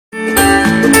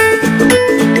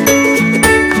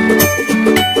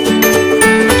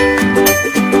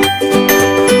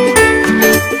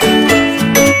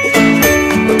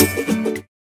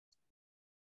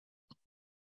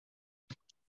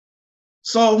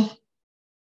So,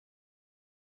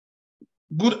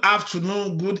 good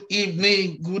afternoon, good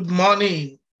evening, good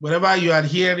morning, wherever you are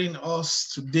hearing us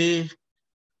today.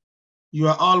 You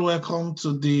are all welcome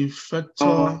to the vector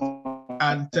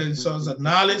and tensors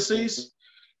analysis.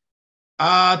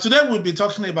 Today we'll be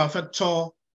talking about vector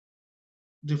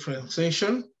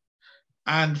differentiation,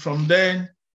 and from then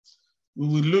we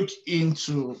will look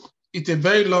into it's a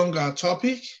very long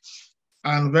topic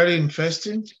and very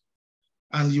interesting,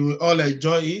 and you will all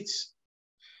enjoy it.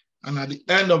 And at the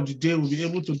end of the day, we'll be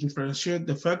able to differentiate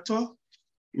the vector.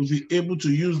 We'll be able to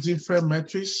use different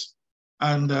metrics,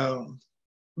 and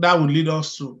that will lead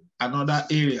us to another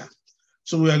area.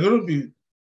 So we are going to be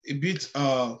a bit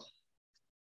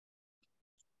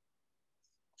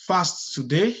fast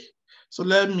today. So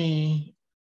let me,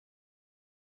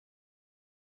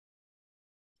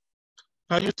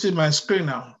 can you see my screen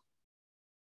now?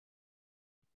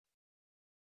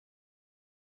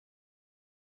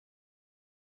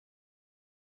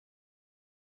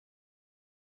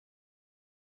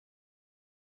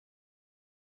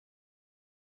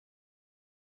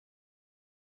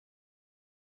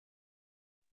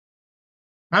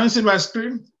 Can you see my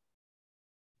screen?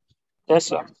 Yes,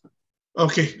 sir.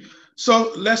 Okay,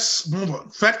 so let's move on.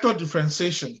 Vector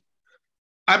differentiation.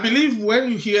 I believe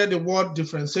when you hear the word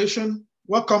differentiation,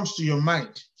 what comes to your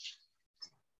mind?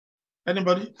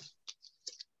 Anybody?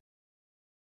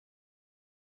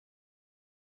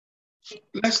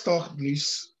 Let's talk,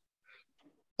 please.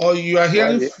 Or you are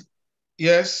hearing,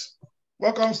 yes?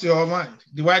 What comes to your mind?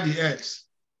 Divide the x.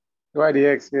 Divide the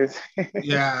x, yes.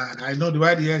 Yeah, I know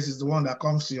divide the x is the one that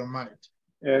comes to your mind.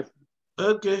 Yes.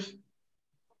 Okay.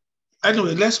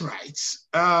 Anyway, let's write.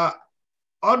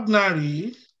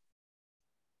 Ordinary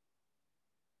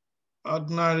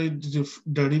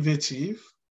derivative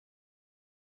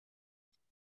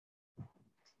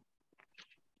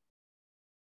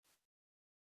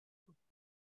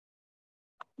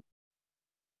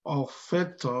of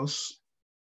vectors,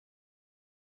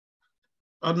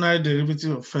 ordinary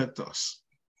derivative of vectors.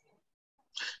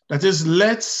 That is,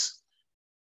 let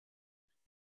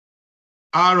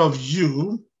R of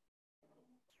u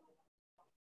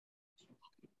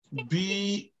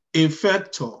be a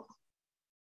vector.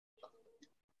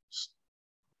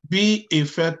 Be a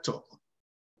vector.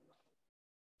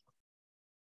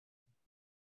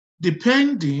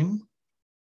 Depending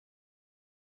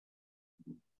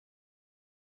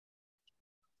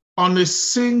on a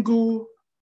single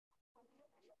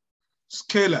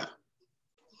scalar.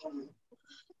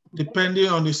 Depending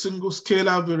on a single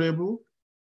scalar variable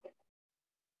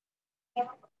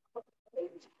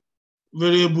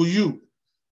u.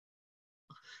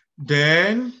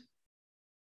 Then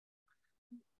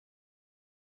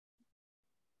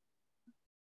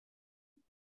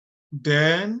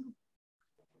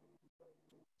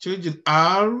change in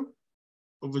R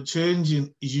over change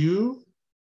in u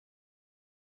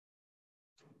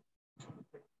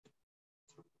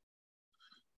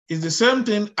is the same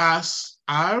thing as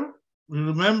R.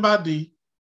 Remember the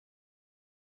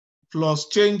plus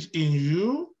change in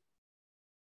u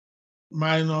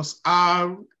minus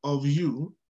R of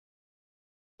u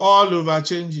all over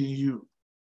change in u.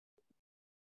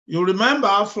 You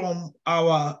remember from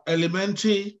our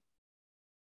elementary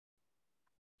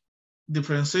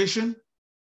differentiation,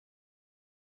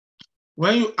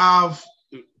 when you have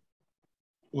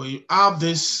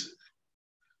this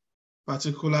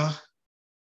particular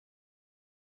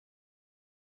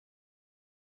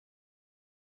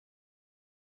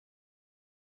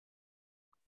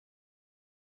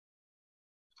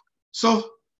so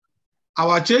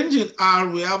our change in R,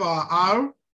 we have our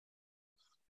R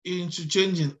into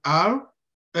change in R,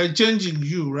 change in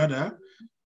U rather,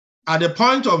 at the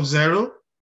point of 0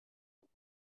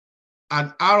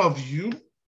 and R of U,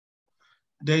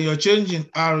 then your change in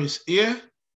R is here,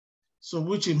 so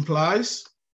which implies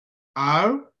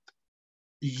R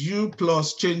U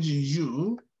plus change in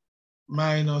U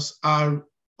minus R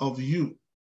of U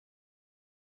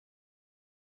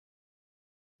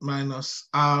minus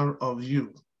R of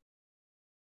U.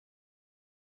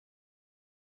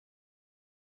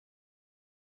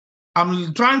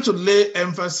 I'm trying to lay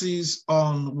emphasis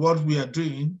on what we are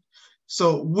doing.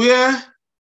 So where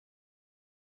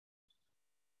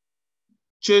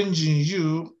change in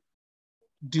U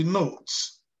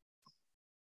denotes,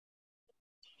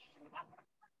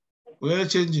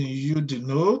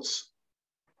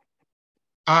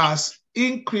 as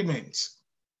increment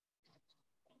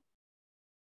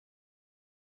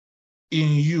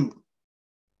in U.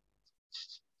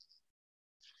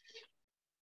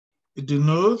 It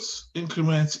denotes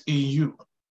increment in U.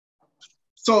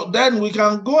 So then we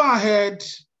can go ahead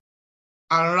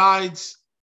and write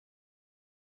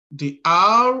the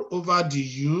R over the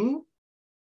U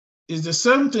is the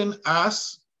same thing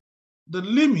as the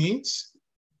limit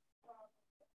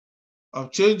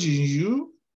of changing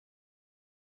U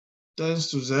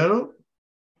tends to 0.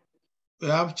 We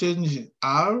have changing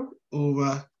R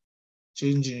over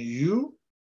changing U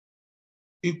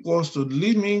equals to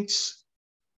limit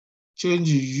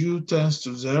changing U tends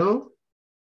to 0.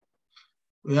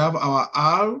 We have our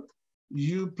R,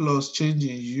 U plus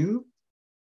changing U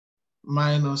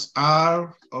minus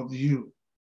R of U.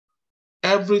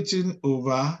 Everything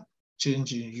over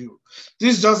changing U.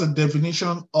 This is just a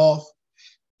definition of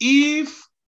if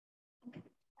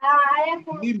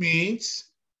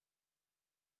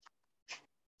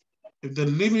the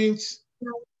limit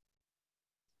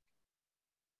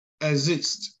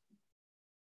exists,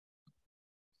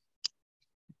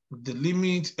 the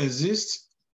limit exists,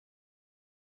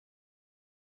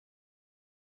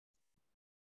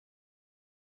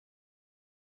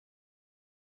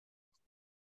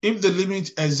 if the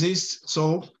limit exists,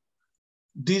 so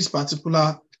this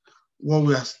particular what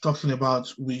we are talking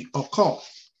about will occur.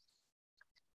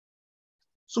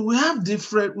 So we have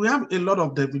a lot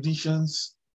of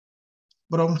definitions,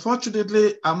 but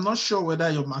unfortunately, I'm not sure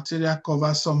whether your material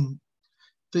covers some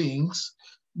things,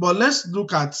 but let's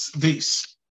look at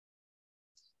this.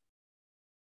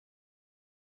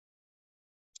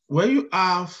 Where you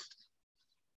have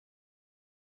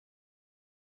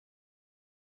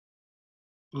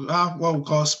what we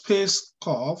call space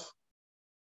curve.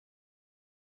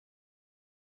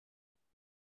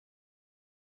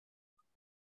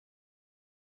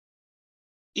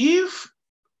 If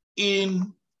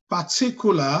in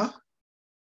particular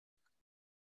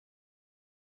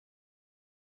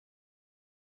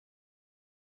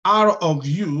R of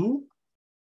U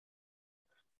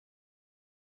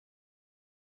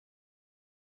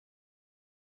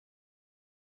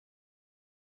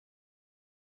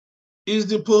is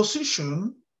the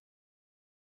position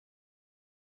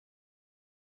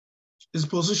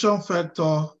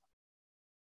vector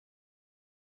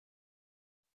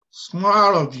small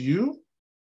r of U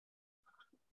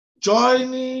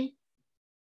joining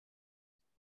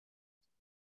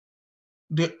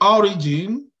the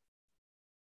origin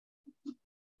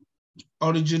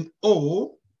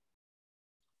O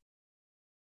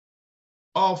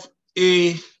of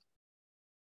a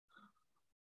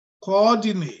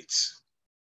coordinate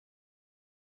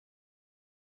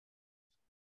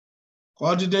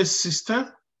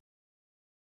system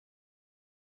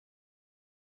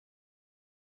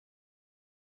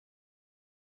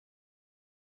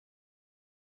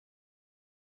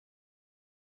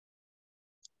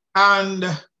and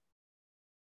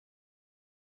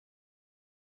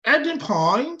ending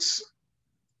points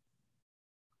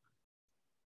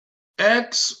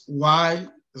X, Y,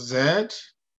 Z,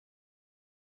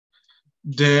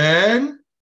 then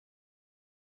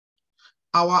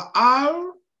our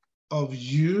R of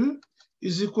U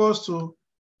is equals to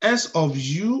S of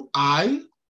UI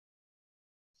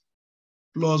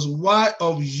plus Y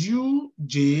of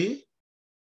UJ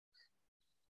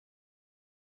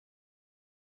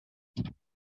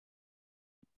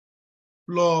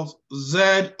plus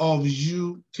Z of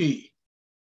UK.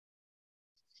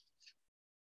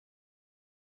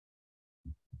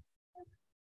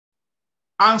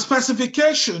 And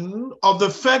specification of the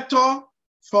vector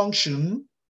function.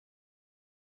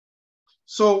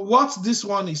 So what this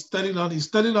one is telling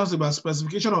us about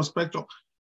specification of spectrum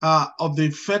of the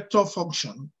vector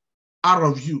function R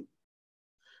of U.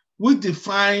 We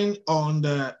define on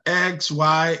the X,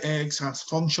 Y, X as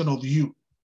function of U.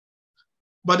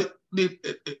 But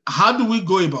how do we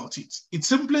go about it? It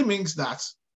simply means that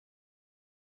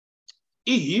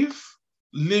if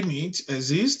limit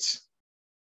exists,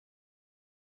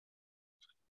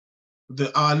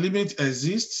 our limit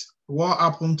exists, what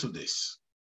happened to this?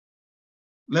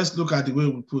 Let's look at the way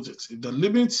we put it. If the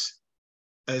limit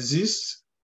exists,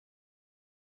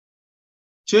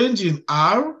 changing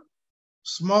R,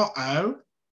 small r,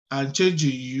 and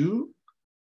changing U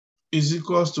is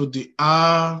equals to the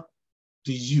R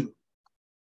du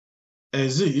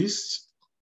exists.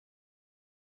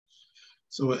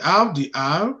 So we have the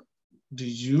R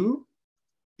du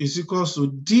is equals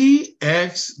to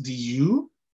dx du.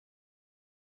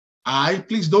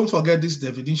 Please don't forget this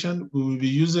definition, we will be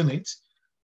using it.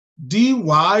 Dy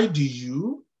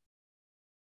du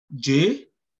j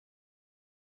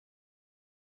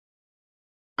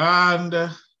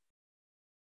and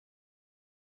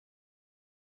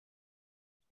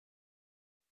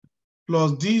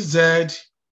plus dz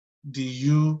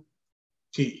du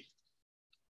k.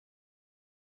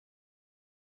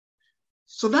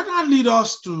 So that now leads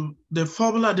us to the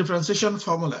formula, differentiation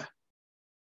formula.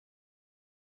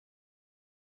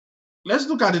 Let's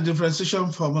look at the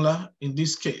differentiation formula in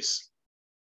this case.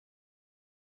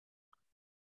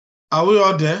 Are we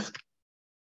all there?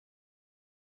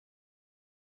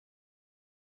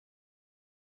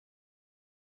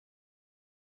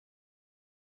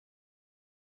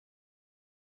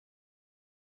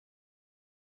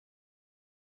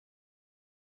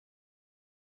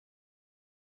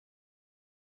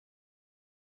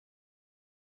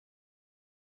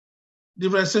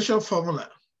 Differentiation formula.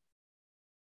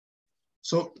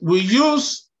 So we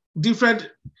use different,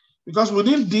 because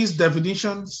within these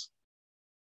definitions,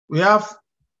 we have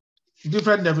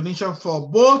different definitions for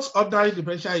both ordinary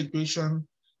differential equation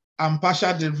and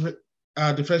partial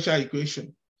differential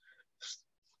equation.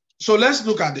 So let's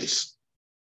look at this.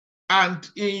 And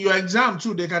in your exam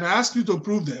too, they can ask you to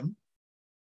prove them.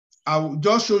 I will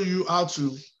just show you how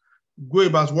to go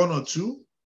about one or two.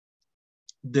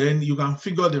 Then you can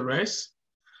figure the rest.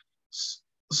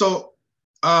 So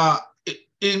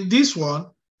in this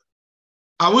one,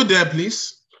 are we there,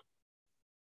 please?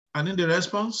 And in the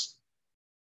response?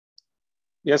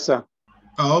 Yes, sir.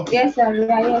 Oh, okay. Yes, sir.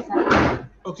 Yeah, yes, sir.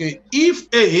 Okay. If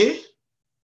A,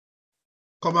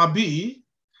 comma B,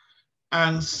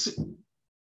 and C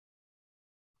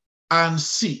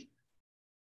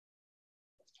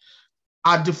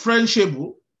are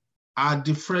differentiable, are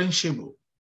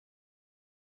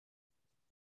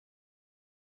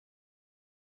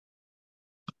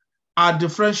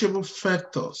differentiable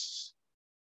factors,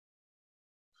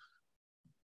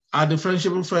 are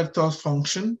differentiable factors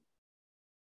function,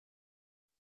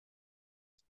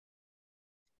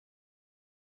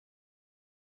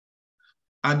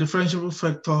 are differentiable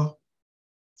factor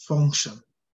function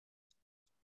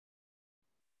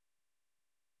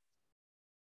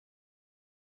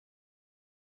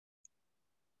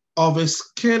of a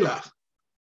scalar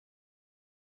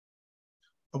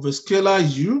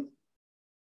u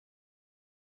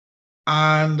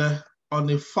and on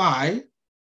a phi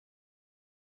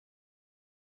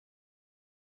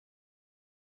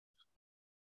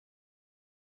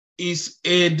is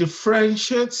a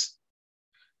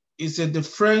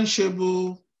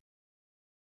differentiable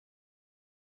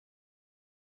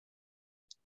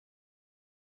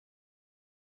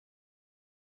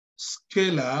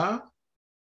scalar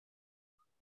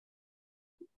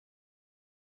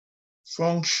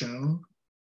function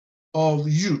of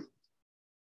u.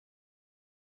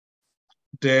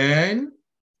 Then,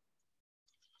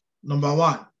 number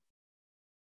one,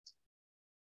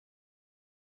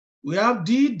 we have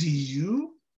d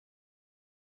du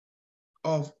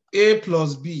of a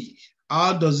plus b.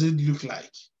 How does it look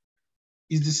like?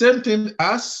 It's the same thing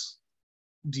as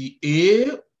the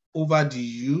a over the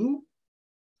u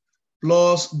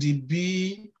plus the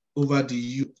b over the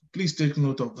u. Please take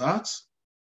note of that.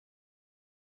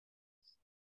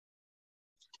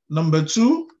 Number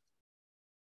two,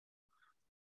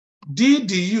 d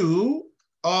du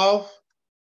of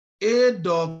a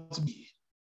dot b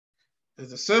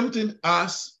is the same thing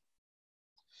as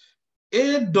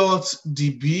a dot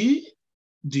db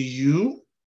du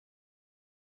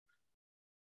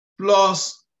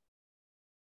plus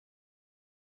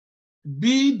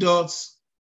b dot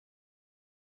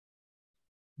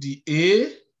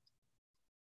dA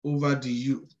over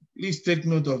du. Please take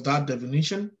note of that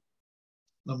definition.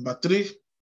 Number three,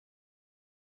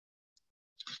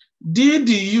 d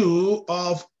du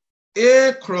of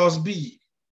a cross b.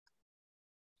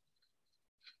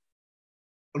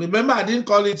 Remember, I didn't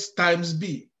call it times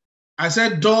b. I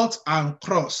said dot and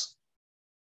cross.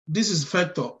 This is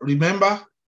vector. Remember,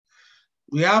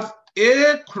 we have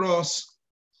a cross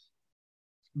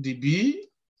db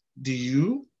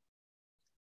du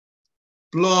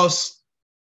plus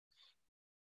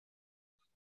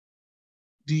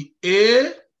the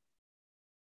a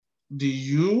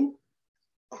du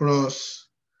cross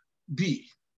b.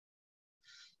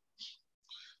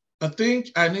 I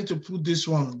think I need to put this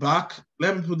one back.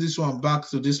 Let me put this one back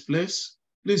to this place.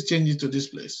 Please change it to this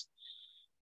place.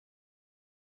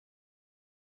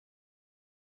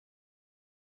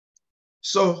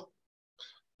 So,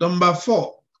 number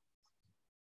four,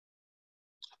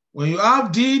 when you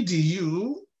have d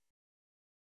du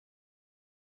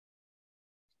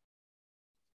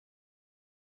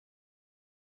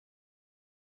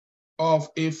of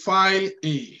a file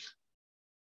A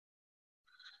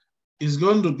is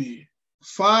going to be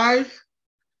phi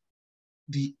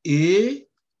dA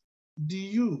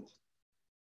du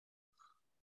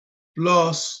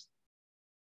plus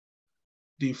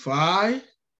the phi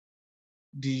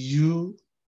du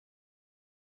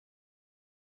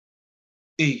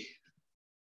A.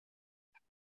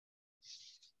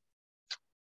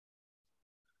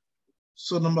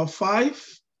 So number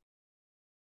 5,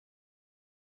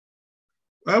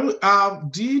 when we have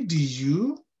d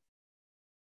du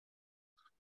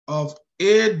of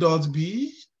A dot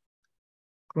B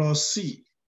cross C,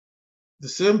 the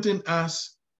same thing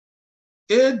as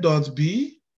A dot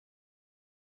B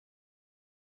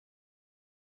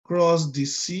cross the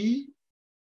C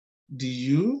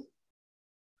du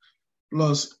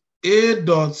plus A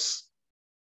dot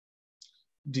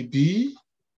dB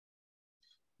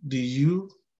du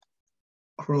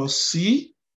cross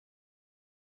C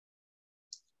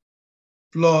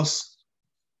plus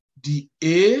the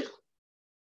A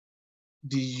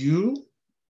du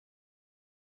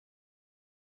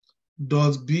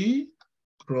dot B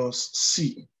cross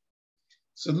C.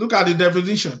 So look at the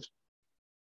definition.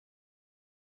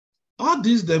 All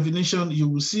these definitions you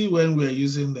will see when we're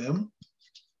using them.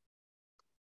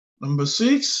 Number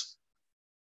 6,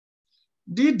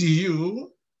 d du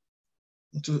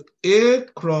into A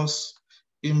cross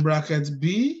in bracket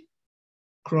B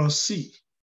cross C.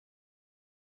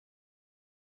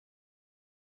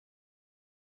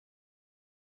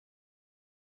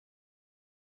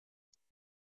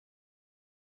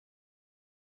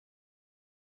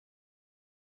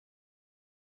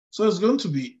 So it's going to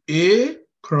be A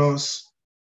cross,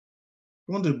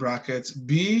 from the bracket,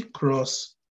 B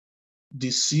cross the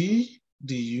C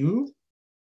du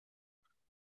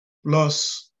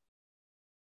plus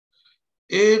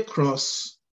A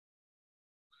cross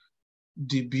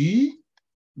the B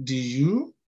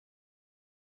du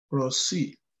cross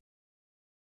C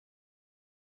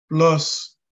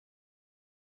plus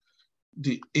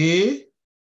the A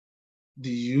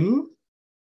du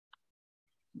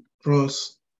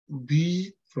cross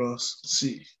B cross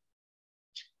C.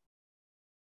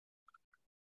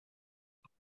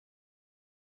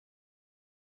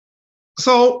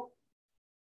 So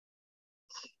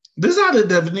these are the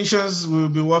definitions we'll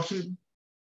be working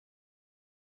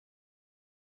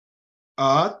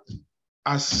at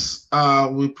as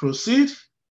we proceed.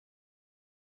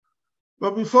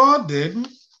 But before then,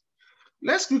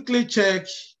 let's quickly check,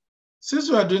 since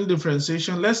we are doing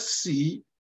differentiation, let's see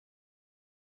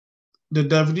the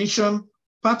definition,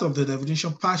 part of the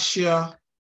definition, partial.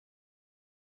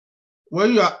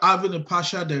 When you are having a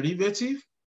partial derivative,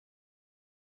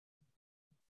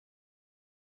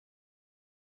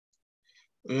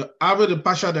 you're having a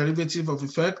partial derivative of a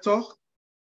vector,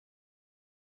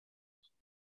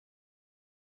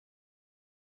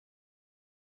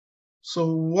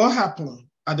 so what happened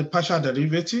at the partial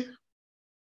derivative?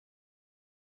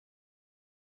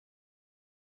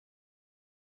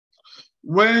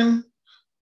 When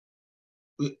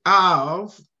we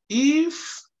have,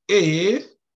 if A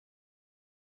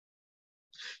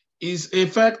is a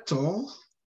vector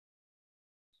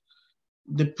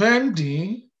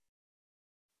depending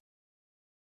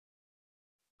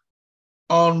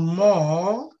on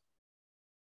more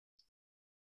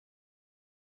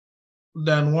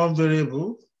than one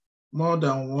variable, more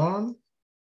than one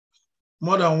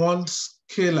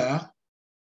scalar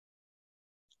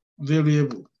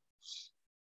variable.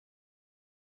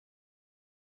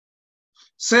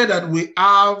 Say that we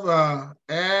have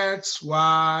X,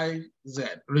 Y, Z.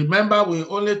 Remember, we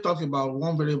only talk about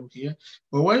one variable here,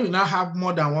 but when you now have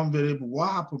more than one variable,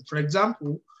 what happens? For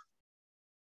example,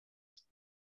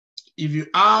 if you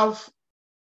have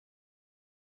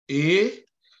A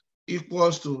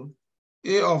equals to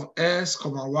A of X,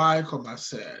 comma Y, comma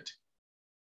Z,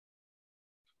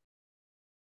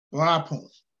 what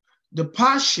happens? The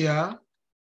partial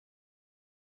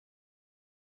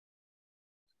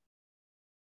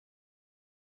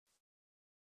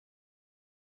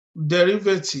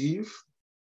derivative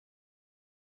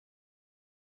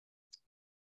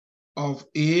of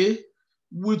A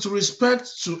with respect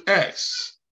to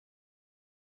X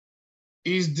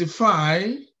is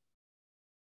defined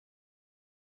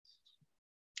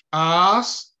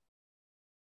as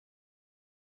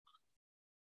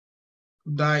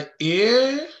that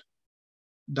A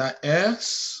that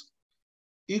X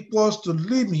equals to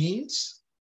limit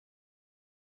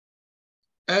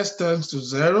X tends to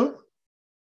 0.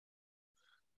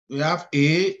 We have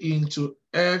A into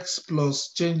X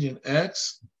plus change in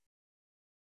X,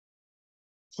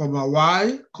 comma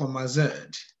Y, comma Z,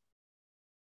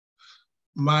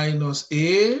 minus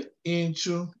A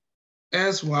into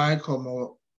SY, comma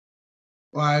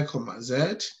Y, comma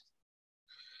Z,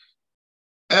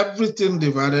 everything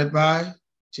divided by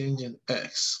change in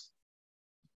X.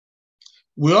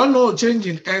 We all know change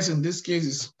in X in this case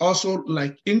is also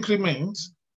like increment,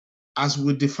 as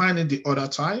we defined it the other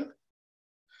time.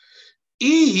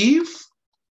 If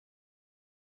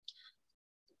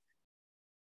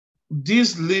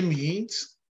this limit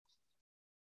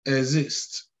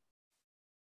exists.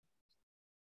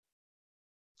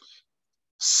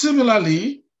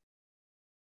 Similarly,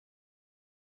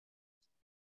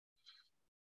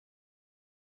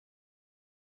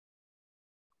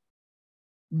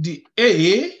 the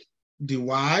a, the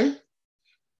y,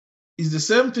 is the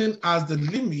same thing as the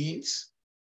limit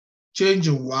change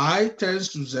in y tends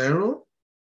to 0,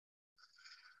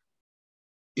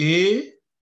 a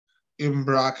in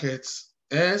brackets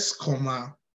s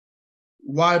comma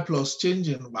y plus change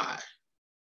in y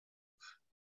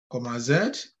comma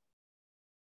z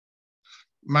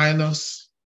minus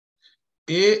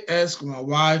as comma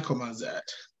y comma z.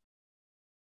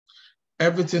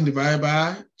 Everything divided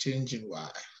by change in y.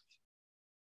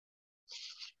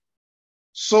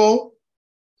 So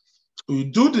we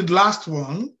do the last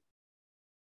one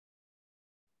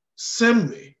same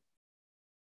way.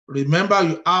 Remember,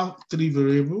 you have 3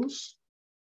 variables.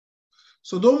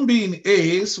 So don't be in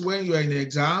A's when you're in the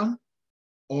exam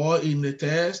or in the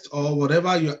test or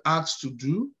whatever you're asked to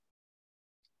do.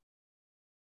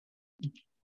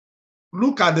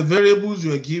 Look at the variables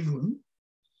you're given.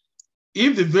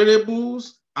 If the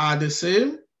variables are the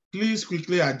same, please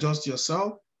quickly adjust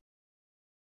yourself.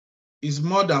 Is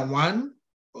more than 1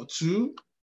 or 2,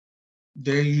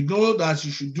 then you know that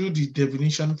you should do the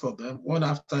definition for them one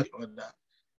after the other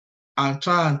and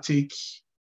try and take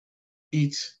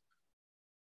it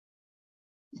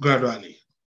gradually.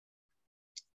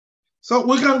 So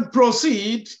we can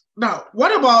proceed. Now,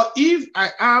 what about if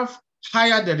I have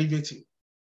higher derivative?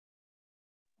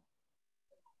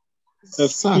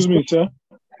 Excuse me, sir.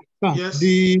 Yes.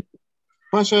 The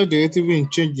partial derivative in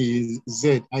change is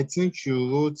z. I think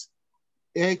you wrote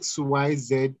x, y,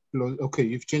 z plus. Okay,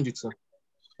 you've changed it, sir.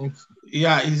 Thanks.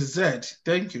 Yeah, it's z.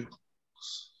 Thank you.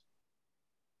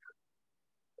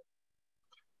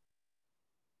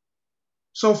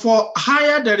 So for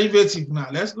higher derivative now,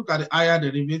 let's look at the higher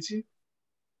derivative.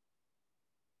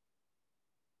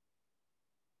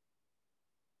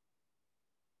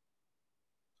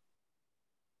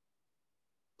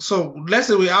 So let's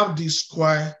say we have the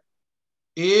square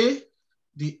a,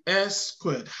 the s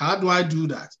squared. How do I do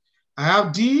that? I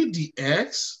have d, the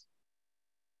x,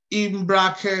 in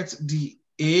bracket the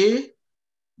a,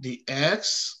 the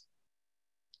x.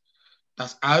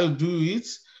 That's how you do it.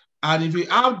 And if you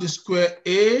have the square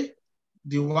a,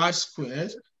 the y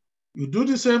squared, you do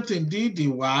the same thing, d, the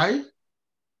y,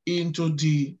 into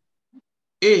the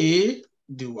a,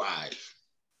 the y.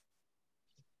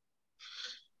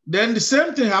 Then the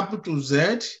same thing happened to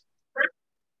z.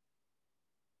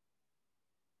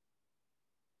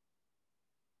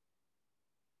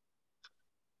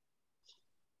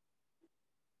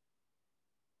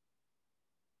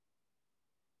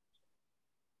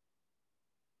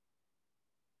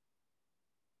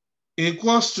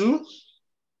 Equals to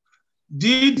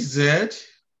dz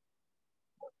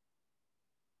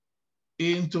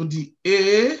into the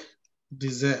a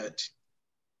dz.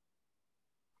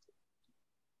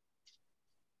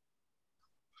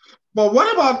 But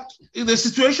what about in the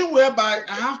situation whereby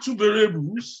I have 2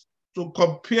 variables to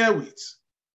compare with?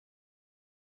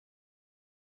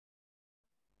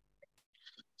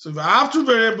 So if I have 2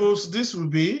 variables, this will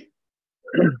be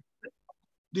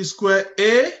the square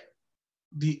a,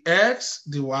 the x,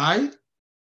 the y.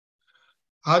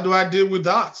 How do I deal with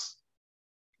that?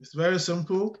 It's very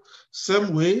simple.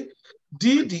 Same way,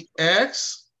 d, the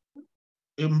x,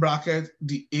 in bracket,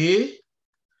 the a,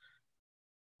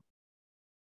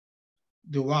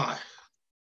 the y.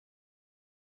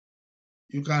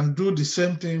 You can do the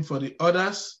same thing for the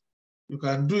others. You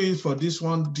can do it for this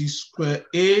one, the square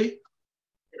a,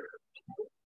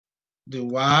 the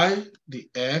y, the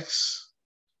x.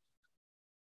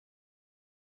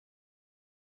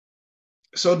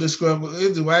 So the square a,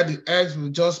 the y, the x will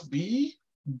just be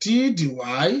d, the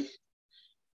y,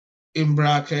 in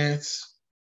brackets,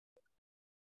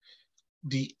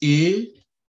 the a,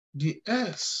 the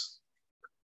x.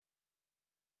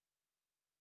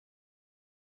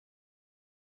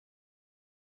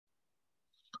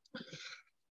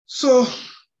 So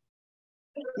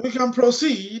we can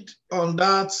proceed on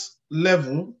that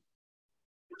level.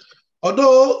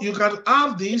 Although you can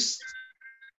have this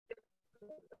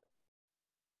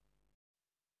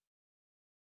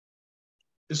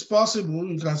it's possible,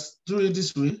 you can do it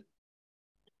this way.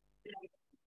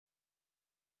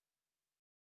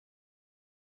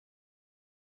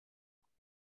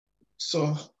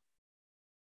 So,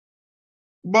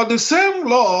 but the same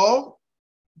law,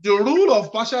 the rule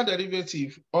of partial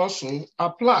derivative also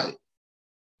apply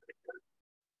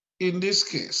in this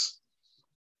case.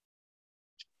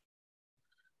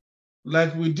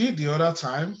 Like we did the other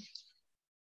time,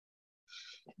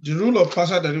 The rule of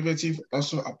partial derivative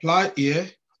also apply here.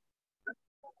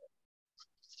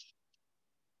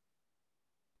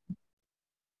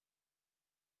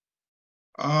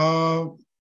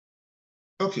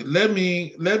 Okay, let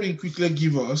me quickly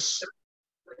give us,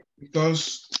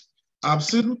 because I've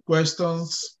seen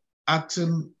questions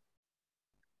asking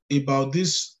about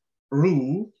this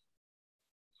rule.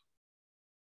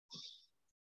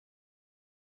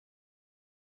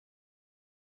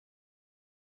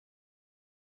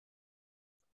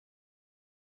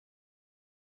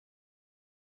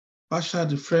 Partial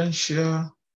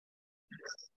differential.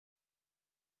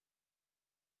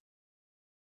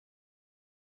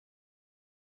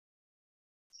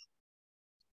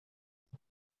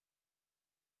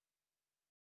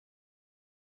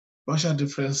 Partial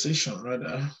differentiation,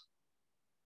 rather.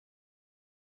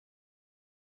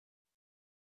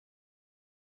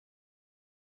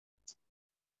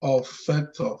 Of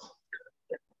vector.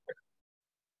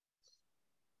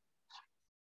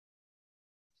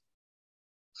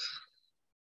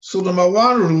 So number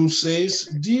one rule says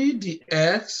d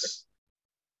dx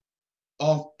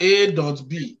of a dot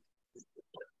b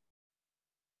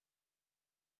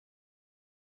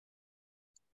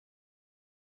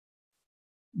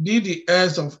d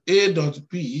dx of a dot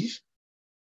b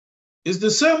is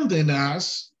the same thing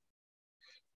as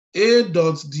a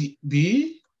dot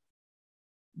b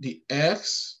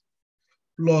dx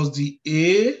plus the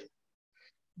a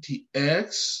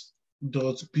dx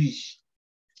dot b.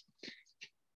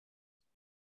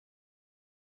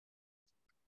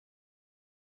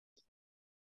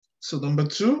 So number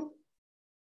two,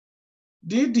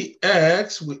 d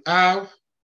dx, we have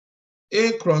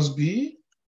a cross b,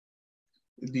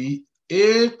 the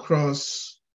a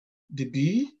cross the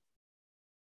b,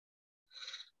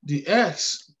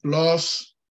 dx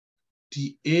plus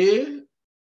the a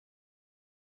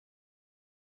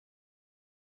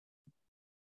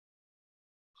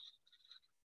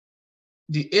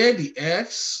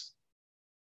dx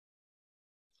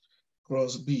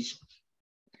cross b.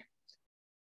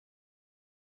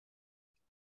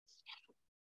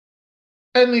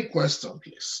 Any question,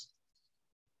 please?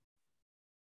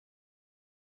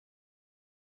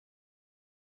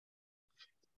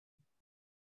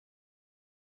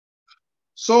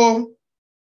 So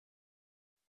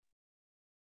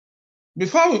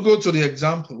before we go to the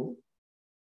example,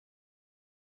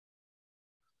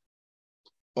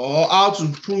 or how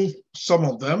to prove some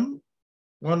of them,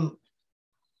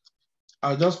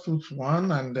 I'll just put one,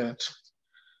 and that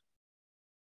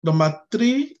number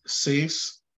three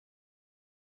says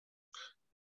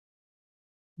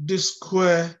the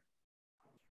square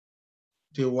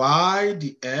dy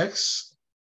dx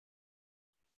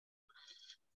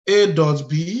a dot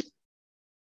b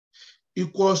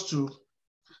equals to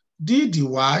d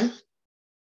dy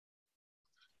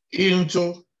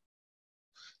into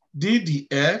d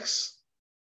dx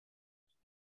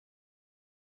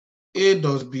a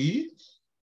dot b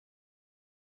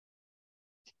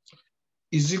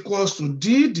is equals to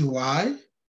d dy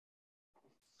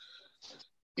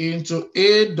into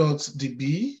a dot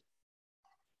db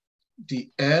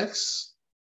dx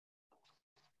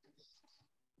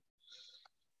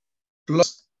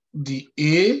plus the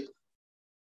a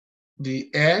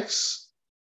dx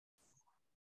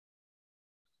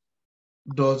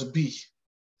dot b.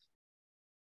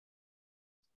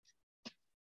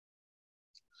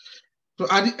 So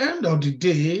at the end of the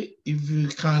day, if we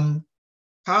can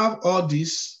have all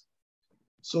this,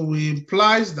 so we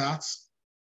implies that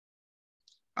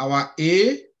our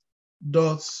a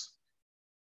dot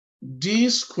d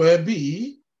square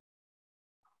b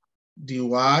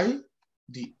dy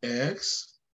dx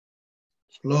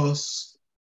plus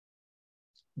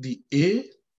the a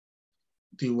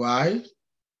dy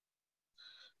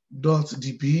dot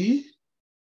db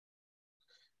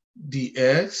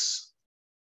dx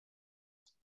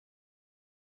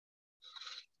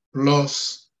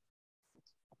plus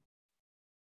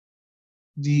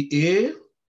the a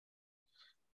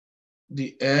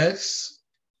dx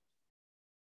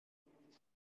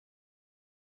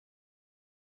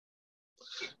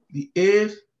the a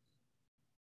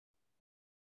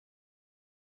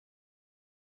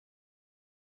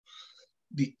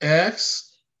dx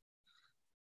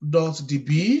dot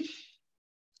db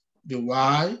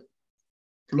dy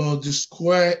plus the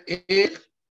square a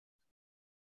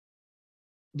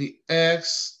the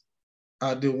x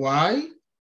the y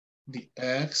the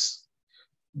x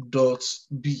dot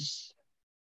b,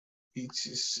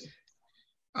 etc.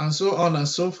 And so on and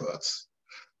so forth.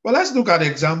 Well, let's look at the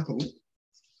example.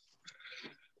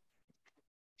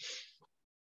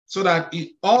 so that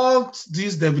all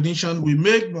these definitions will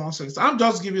make more sense. I'm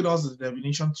just giving us the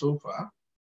definition so far,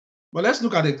 but let's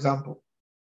look at the example.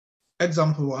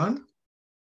 Example 1.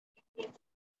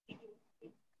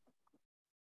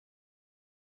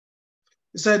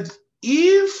 It said,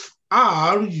 if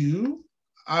R of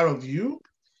U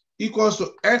equals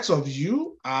to X of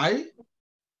U, I,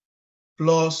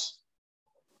 plus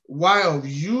Y of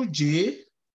U, J,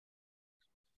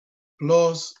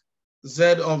 plus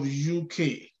Z of U,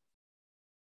 K.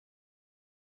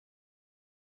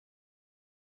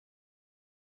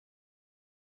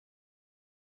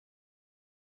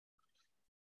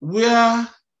 Where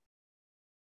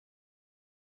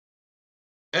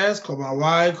S,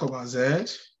 Y, Z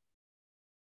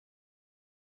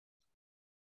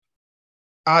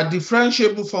are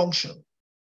differentiable function.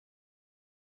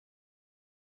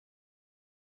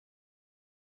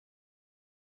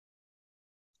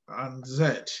 And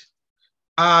Z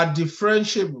are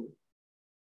differentiable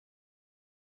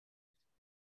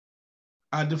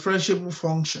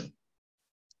function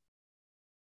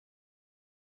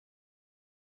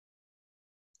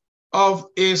of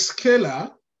a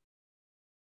scalar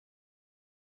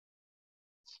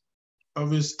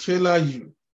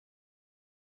U.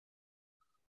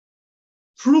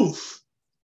 Proof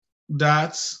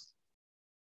that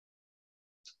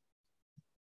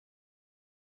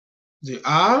the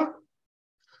R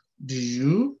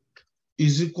du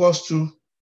is equals to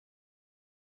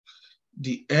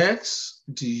the X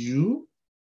du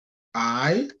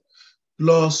I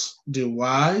plus the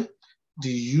Y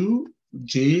du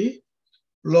J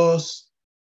plus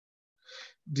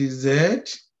the Z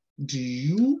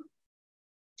du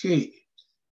K.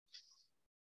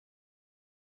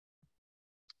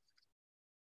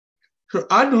 So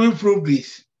how do we prove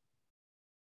this?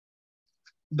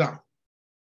 Now,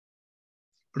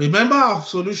 remember our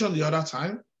solution the other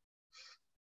time?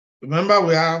 Remember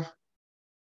we have,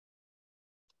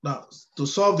 now to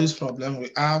solve this problem, we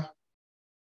have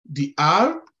the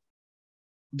R,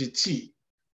 the T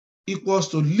equals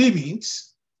to limit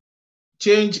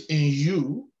change in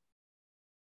U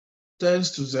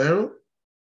tends to 0,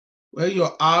 where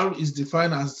your R is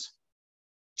defined as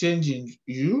change in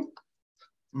U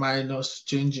minus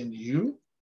change in U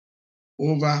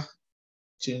over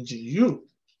change in U.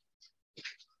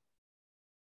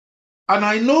 And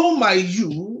I know my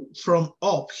U from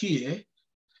up here.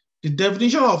 The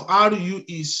definition of RU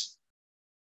is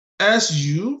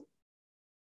SU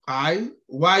I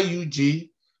YU J.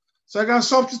 So I can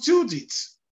substitute it.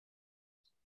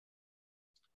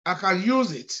 I can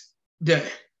use it there.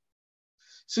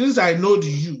 Since I know the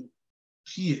U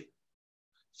here.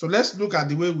 So let's look at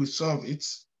the way we solve it,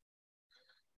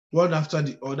 one after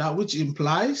the other, which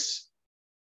implies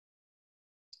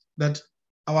that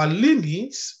our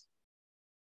limits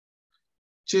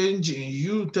change in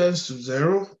U tends to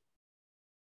 0.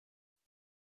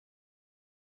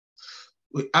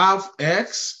 We have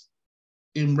X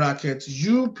in bracket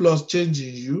U plus change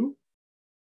in U,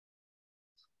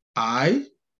 I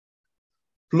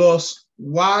plus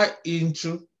Y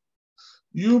into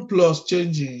U plus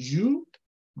change in U,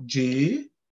 J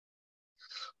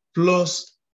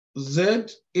plus Z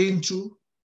into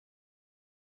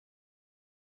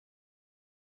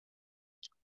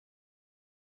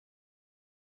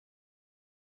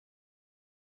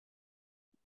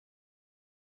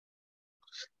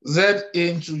Z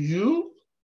into U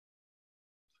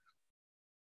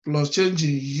plus change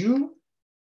in U,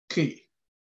 K.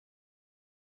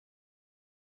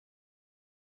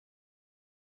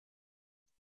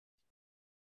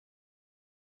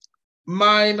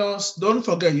 Minus, don't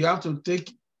forget, you have to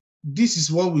take, this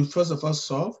is what we first of all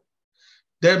solve,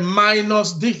 then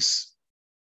minus this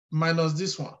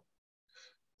one,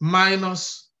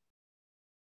 minus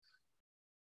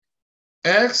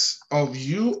X of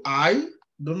U, I,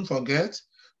 don't forget,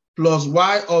 plus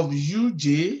Y of U,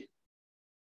 J,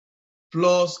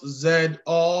 plus Z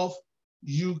of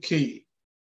U, K.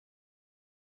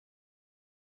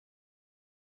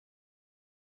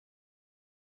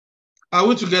 Are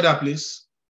we together, please?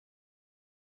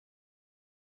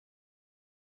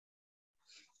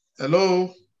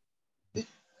 Hello?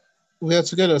 We are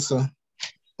together, sir.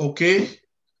 Okay.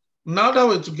 Now that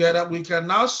we're together, we can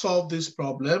now solve this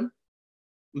problem.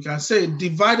 We can say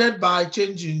divided by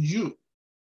change in U.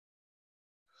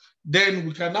 Then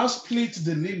we can now split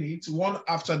the limit one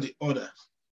after the other.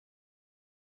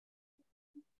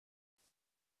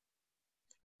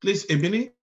 Please,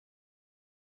 Ebony.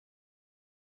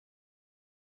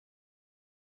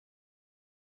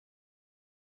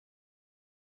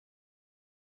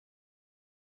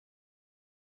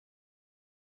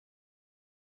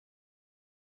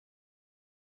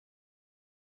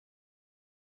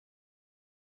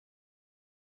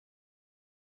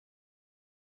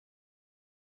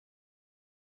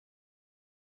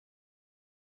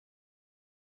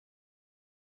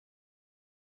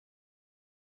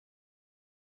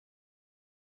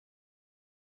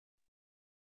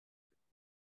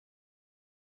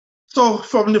 So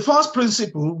from the first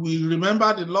principle, we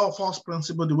remember the law of first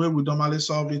principle, the way we normally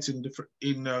solve it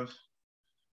in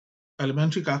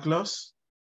elementary calculus.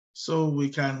 So we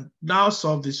can now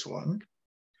solve this one.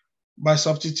 By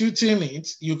substituting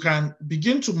it, you can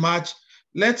begin to match.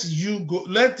 Let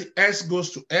the x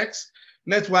goes to x,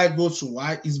 let y go to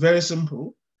y. It's very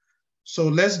simple. So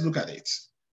let's look at it.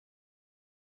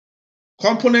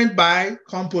 Component by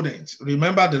component.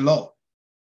 Remember the law.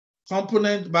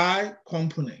 Component by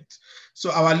component.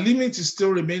 So our limit is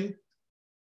still remain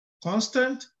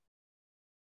constant.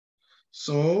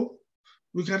 So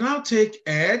we can now take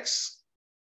x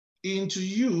into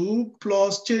u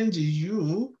plus change in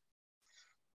u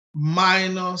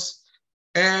minus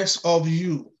x of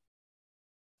u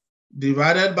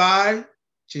divided by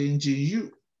change in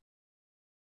u.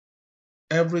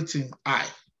 Everything I.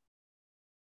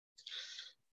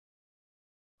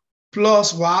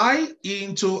 Plus y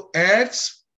into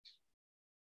x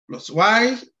plus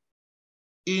y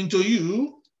into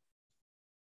u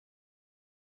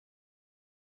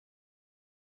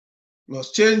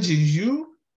plus change in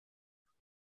u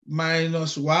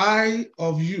minus y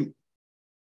of u,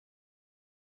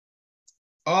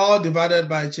 all divided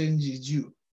by change in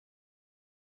u.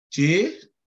 J,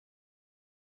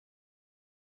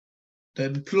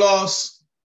 then plus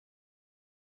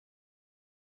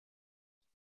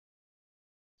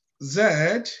z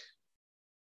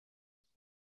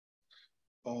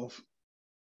of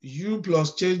u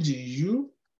plus change in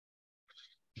u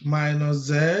minus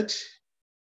z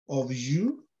of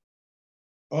u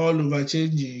all over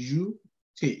change in u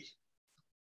k.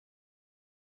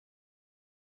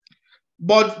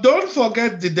 But don't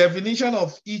forget the definition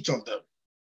of each of them.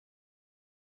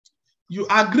 You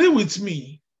agree with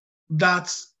me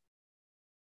that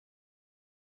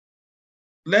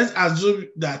let's assume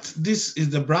that this is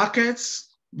the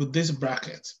brackets with this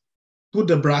bracket. Put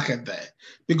the bracket there.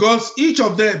 Because each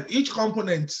of them, each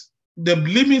component, the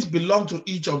limits belong to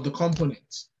each of the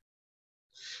components.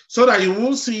 So that you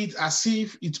won't see it as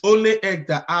if it's only x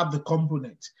that have the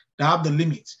component, that have the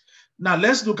limit. Now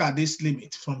let's look at this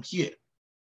limit from here.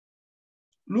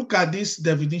 Look at this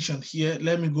definition here.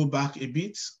 Let me go back a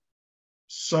bit.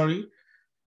 Sorry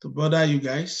to bother you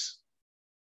guys.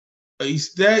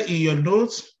 It's there in your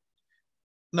notes.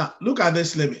 Now look at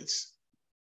this limit.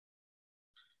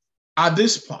 At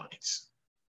this point,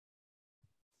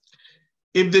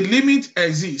 if the limit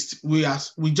exists,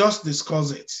 we just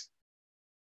discuss it.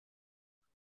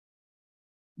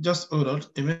 Just hold on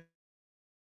a minute.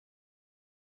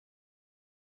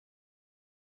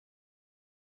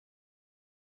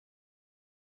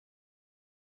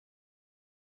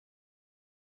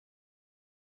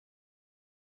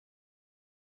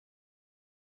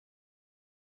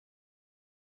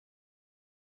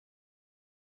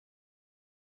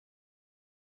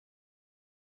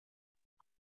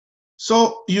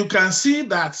 So you can see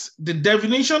that the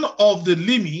definition of the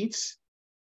limit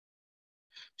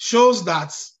shows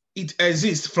that it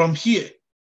exists from here.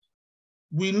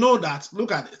 We know that,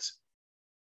 look at it.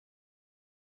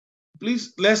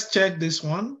 Please, let's check this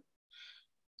one.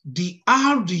 The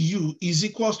R du is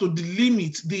equals to the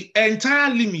limit, the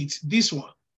entire limit, this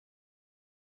one.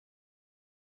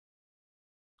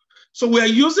 So we are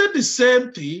using the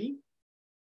same thing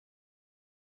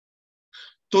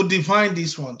to define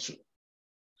this one too.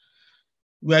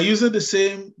 We are using the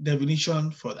same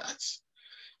definition for that.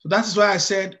 So that is why I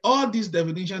said all these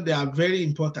definitions, they are very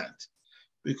important,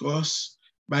 because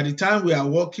by the time we are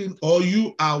working or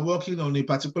you are working on a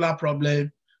particular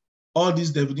problem, all these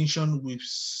definitions will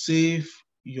save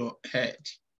your head.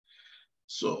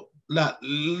 So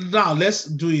now let's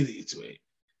do it this way.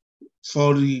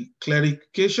 For the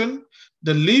clarification,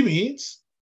 the limit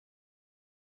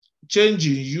change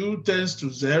in u tends to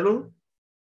 0,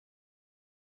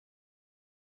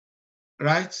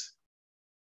 right?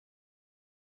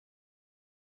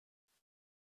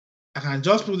 I can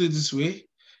just put it this way.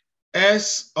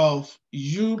 S of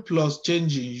u plus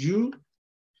change in u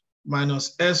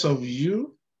minus S of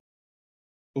u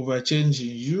over change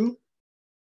in u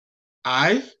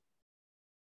I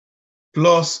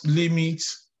plus limit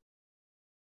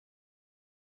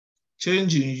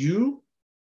change in u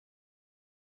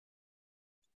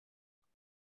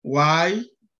y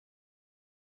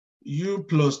u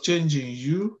plus change in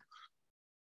u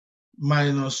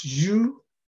minus u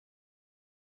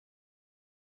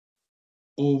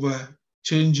over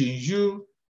change in u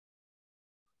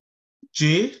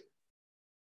j.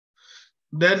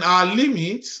 Then our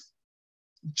limit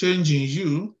change in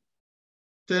u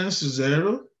tends to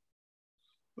 0,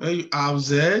 where you have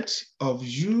z of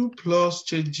u plus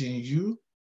change in u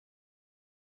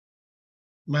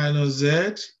minus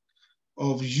z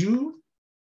of u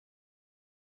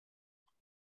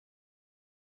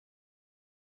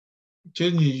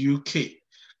changing uk.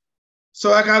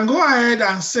 So I can go ahead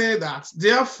and say that,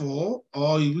 therefore,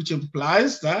 or which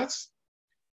implies that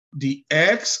the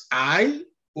xi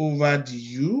over the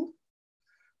u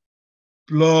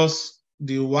plus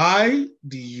the y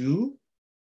du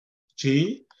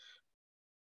j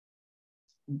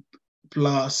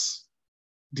plus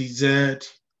the z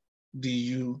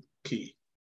du k.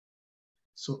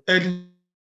 So any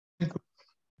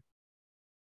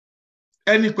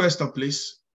question,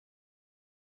 please?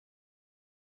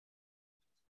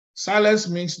 Silence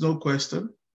means no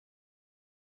question.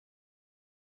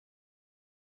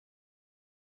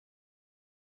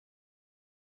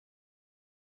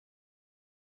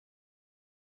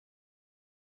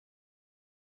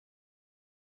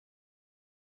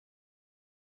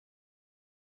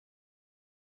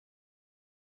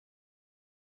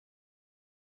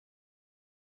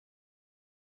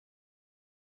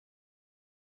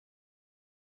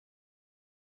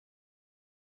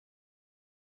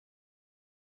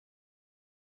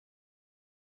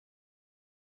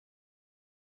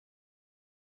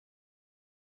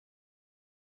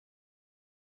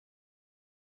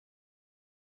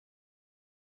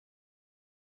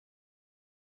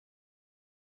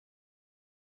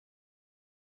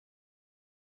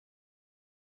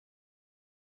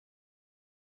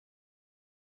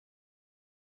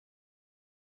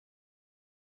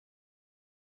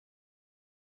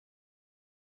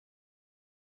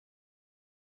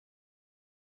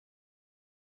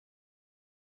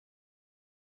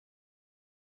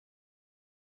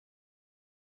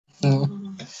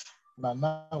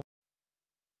 Now,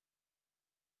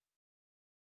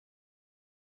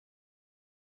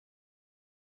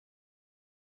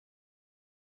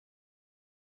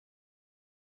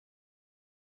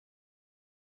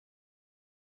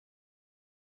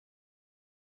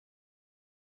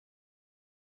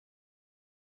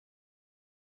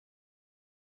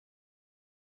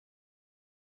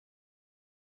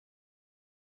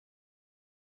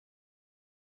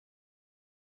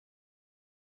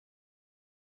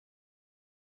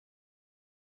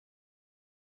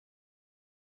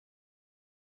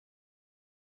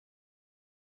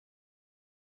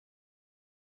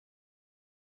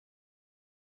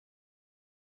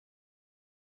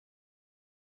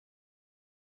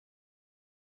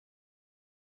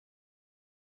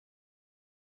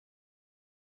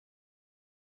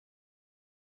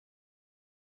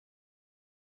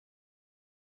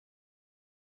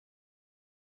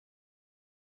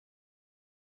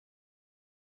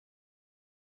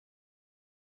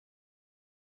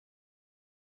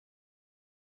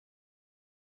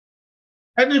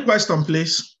 Any question,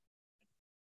 please?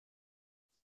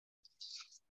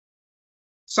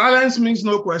 Silence means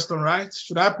no question, right?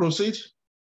 Should I proceed?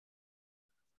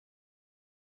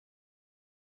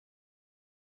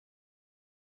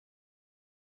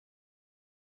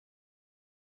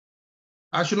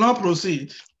 I should not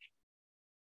proceed.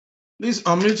 Please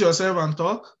unmute yourself and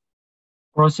talk.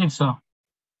 Proceed, sir.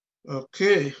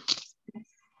 Okay.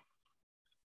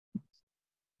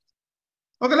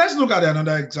 Okay, let's look at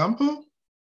another example.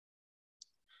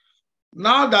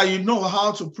 Now that you know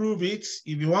how to prove it,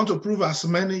 if you want to prove as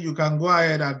many, you can go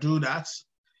ahead and do that.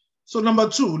 So number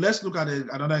 2, let's look at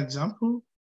another example.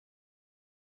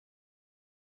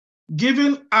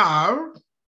 Given R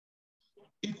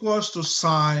equals to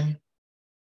sine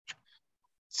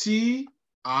Ti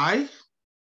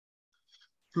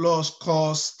plus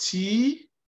cos T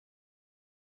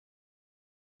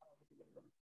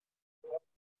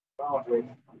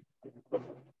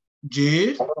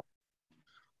J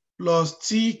plus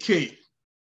TK.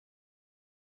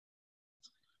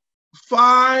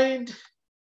 Find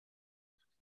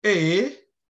A,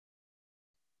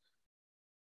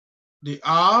 the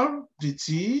R, the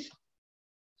T,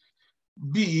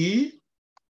 B,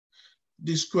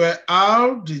 the square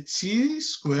R, the T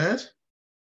squared,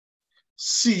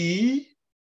 C,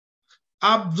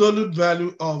 absolute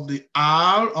value of the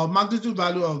R or magnitude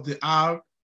value of the R,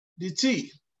 the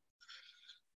T.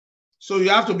 So you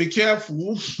have to be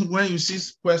careful when you see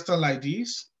a question like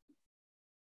this.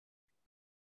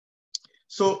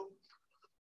 So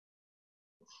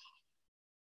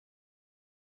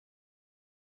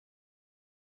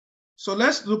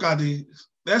let's look at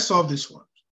let's solve this one.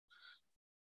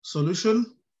 Solution.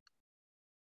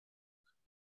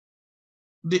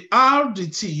 The R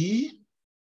dt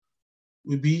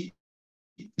will be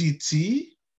dt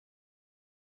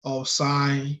of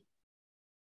sine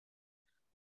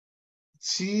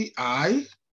Ti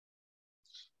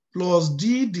plus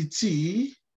d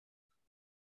dt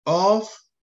of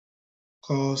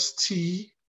cos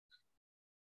t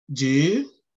j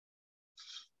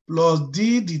plus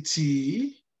d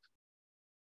dt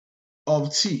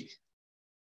of t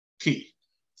k.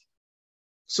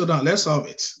 So now let's solve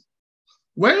it.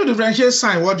 When you differentiate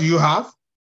sine, what do you have?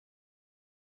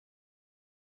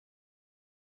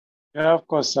 You have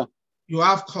cos, sir. You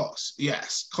have cos,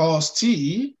 yes. Cos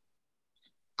t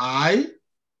I.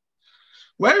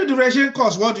 When you differentiate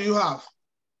cos, what do you have?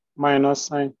 Minus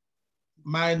sine.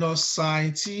 Minus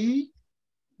sine t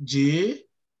j.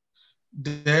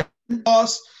 Then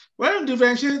cos. When you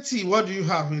differentiate t, what do you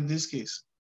have in this case?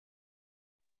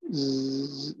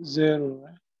 0.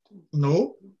 Right?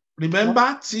 No.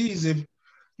 Remember, t is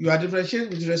you are differentiating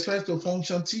with respect to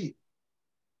function t.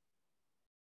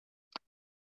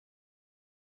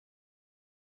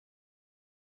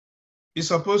 It's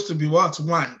supposed to be what?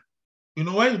 1. You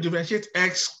know, when you differentiate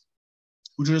x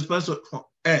with respect to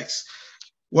x,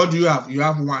 what do you have? You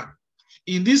have 1.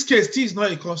 In this case, t is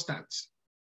not a constant.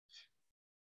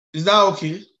 Is that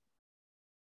okay?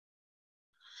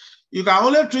 You can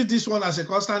only treat this one as a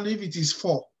constant if it is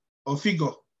 4 or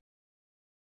figure.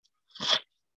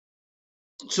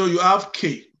 So you have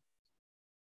k,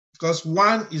 because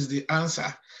 1 is the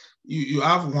answer. You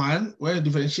have 1. When you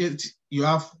differentiate, you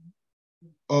have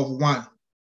of 1.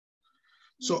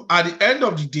 So at the end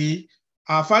of the day,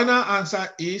 our final answer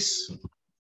is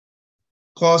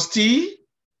cos t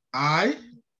I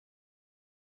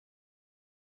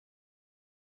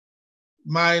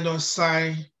minus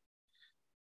sine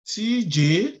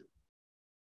tj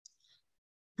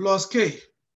plus k.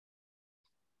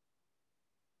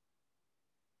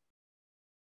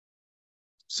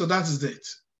 So that is it.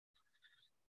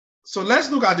 So let's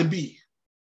look at the B.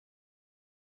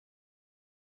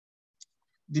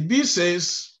 The B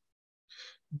says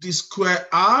the square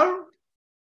r,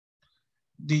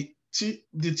 the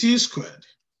t squared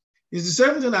is the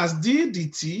same thing as d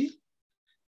dt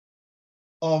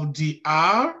of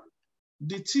dr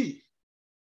dt.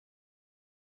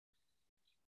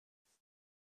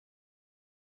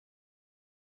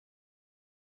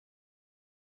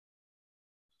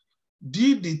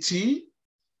 D dt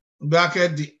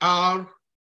bracket dr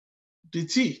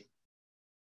dt.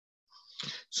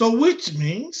 So which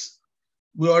means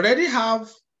we already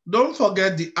have, don't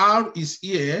forget the r is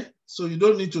here, so you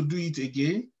don't need to do it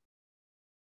again.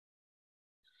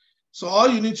 So all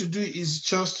you need to do is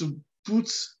just to put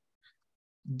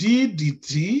d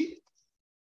dt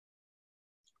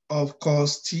of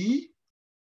cos t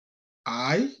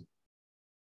I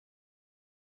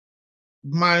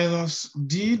minus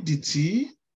d dt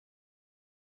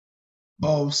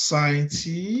of sine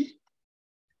t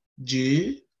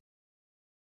j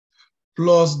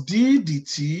plus d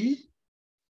dt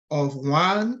of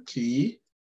 1k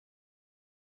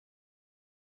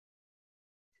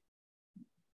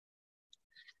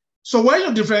So when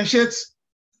you differentiate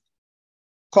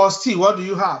cos t, what do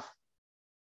you have?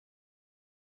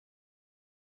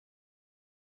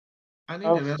 I need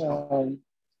the rest one.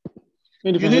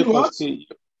 You need what? T.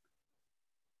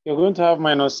 You're going to have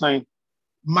minus sine.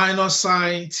 Minus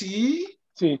sine t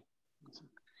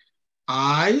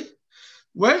I.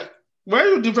 When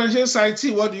you differentiate sine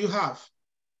t, what do you have?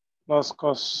 Plus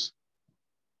cos.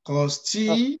 Cos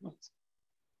t.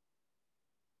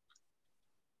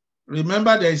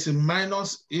 Remember, there is a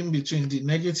minus in between. The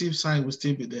negative sign will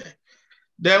still be there.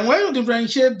 Then when you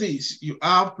differentiate this, you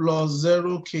have plus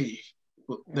 0k.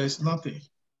 There's nothing.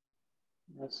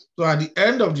 Yes. So at the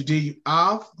end of the day, you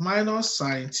have minus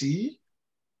sine t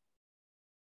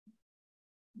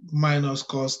minus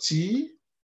cos t.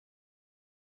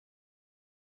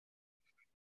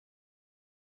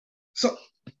 So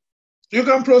you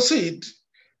can proceed.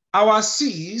 Our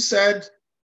C said,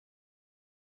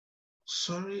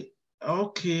 sorry,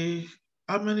 okay.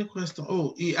 How many questions?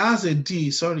 Oh, he has a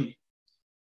D, sorry.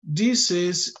 D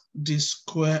says the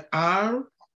square R,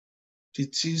 the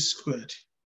T squared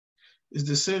is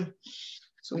the same.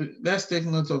 So let's take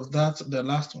note of that, the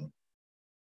last one.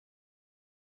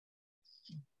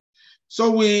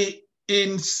 So we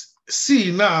in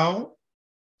C now,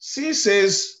 C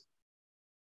says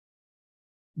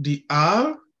the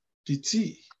R, the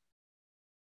T,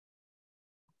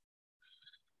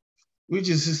 which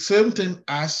is the same thing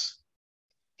as,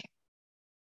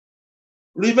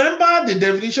 remember the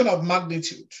definition of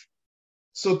magnitude.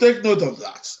 So take note of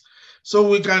that. So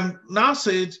we can now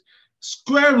say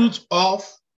square root of,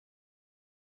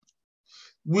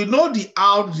 we know the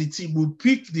R dt, we'll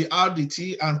pick the R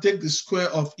dt and take the square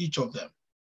of each of them.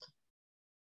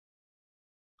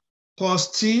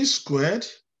 Cos t squared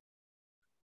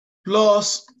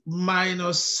plus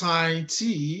minus sine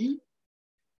t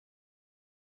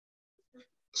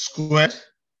squared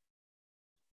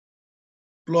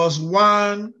plus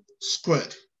 1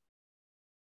 squared.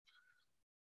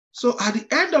 So at the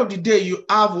end of the day, you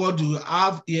have what do you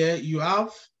have here? You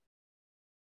have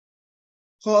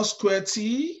cos squared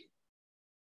t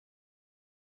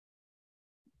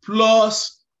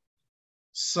plus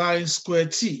sine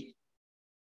squared t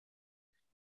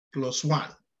plus 1.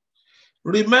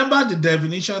 Remember the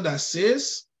definition that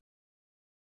says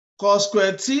cos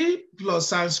squared t plus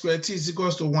sine squared t is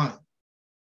equals to 1.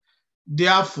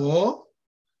 Therefore,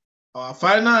 our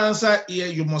final answer here,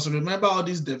 you must remember all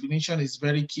this definition is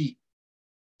very key.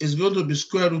 It's going to be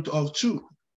square root of 2.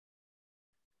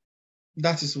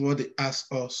 That is what they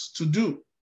asked us to do.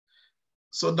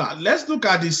 So now let's look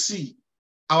at the C,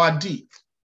 our D.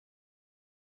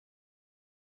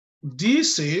 D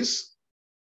says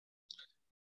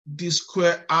d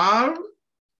square r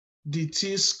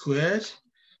dt squared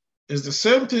is the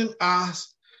same thing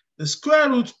as the square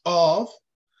root of,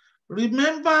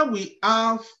 remember we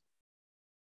have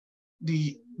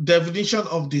the definition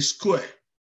of the square.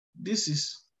 This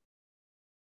is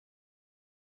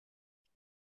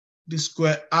the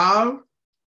square r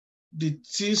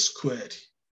dt squared.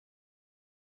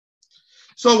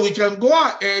 So we can go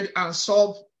ahead and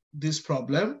solve this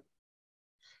problem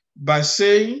by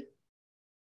saying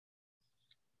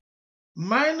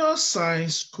minus sine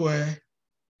t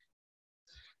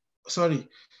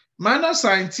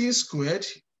squared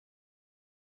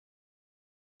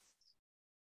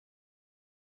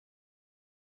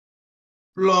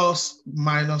plus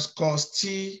minus cos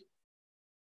t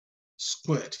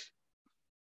squared,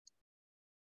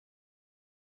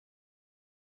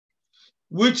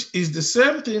 which is the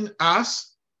same thing as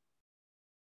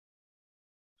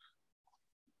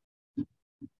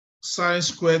sine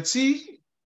squared t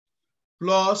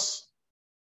plus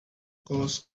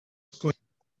cos squared,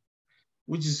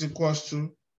 which is equals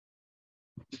to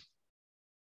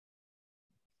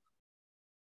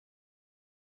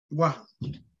 1.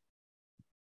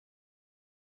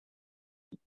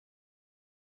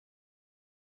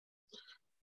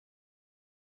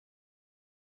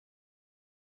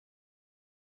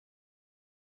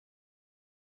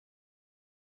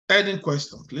 Any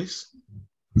question, please?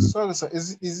 Sorry, sir.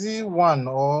 Is it 1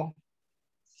 or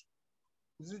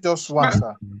is it just 1,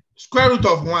 sir? Square root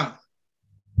of 1.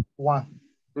 1.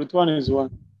 Root 1 is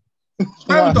 1.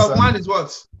 Square root of sir. 1 is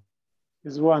what?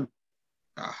 Is 1.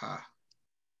 Aha.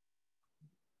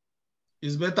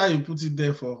 It's better you put it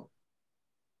there for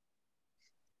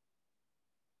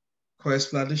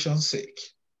explanation's sake.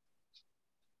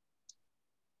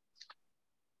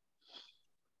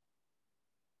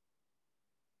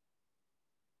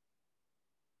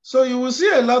 So you will see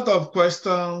a lot of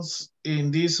questions in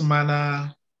this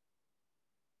manner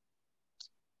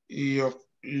in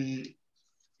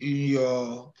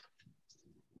your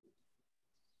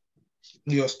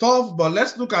stuff, but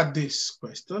let's look at this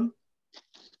question.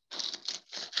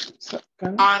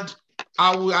 And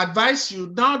I will advise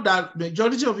you, now that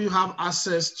majority of you have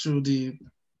access to the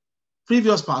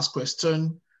previous past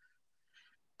question,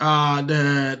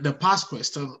 the past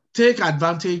question, take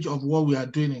advantage of what we are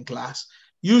doing in class.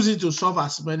 Use it to solve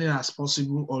as many as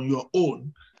possible on your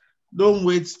own. Don't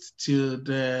wait till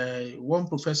the one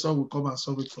professor will come and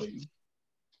solve it for you.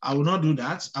 I will not do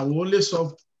that. I will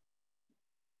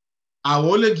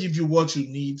only give you what you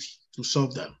need to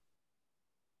solve them.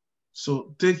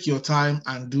 So take your time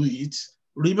and do it.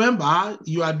 Remember,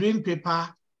 you are doing paper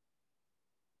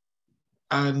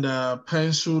and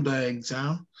pencil the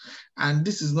exam, and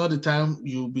this is not the time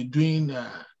you'll be doing.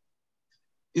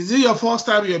 Is it your first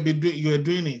time you're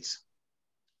doing it?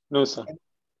 No, sir.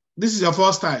 This is your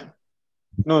first time?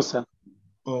 No, sir.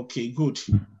 Okay, good.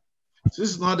 So this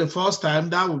is not the first time.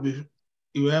 That will be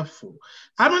helpful.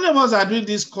 How many of us are doing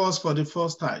this course for the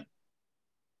first time?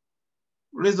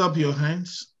 Raise up your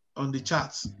hands on the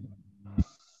chat.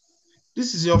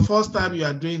 This is your first time you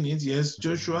are doing it. Yes,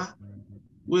 Joshua.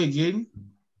 Wait again.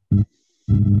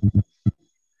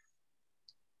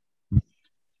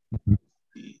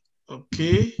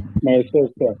 Okay.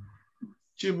 Myself, sir.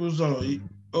 Chibuzo.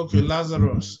 Okay,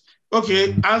 Lazarus.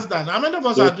 Okay, ask that. How many of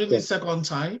us are doing it second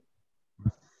time?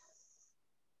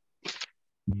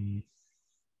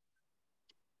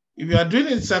 If you are doing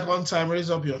it second time, raise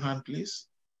up your hand, please.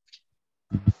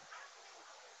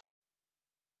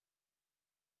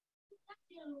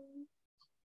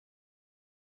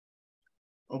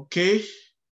 Okay.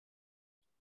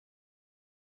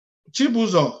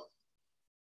 Chibuzo.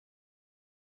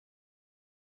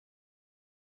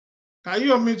 Can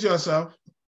you unmute yourself?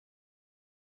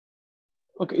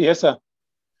 Okay, yes, sir.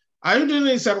 Are you doing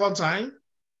it second time?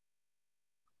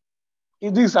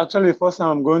 This is actually the first time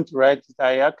I'm going to write it.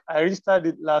 I registered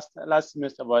it last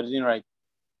semester, but I didn't write.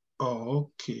 Oh,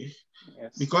 okay.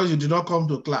 Yes. Because you did not come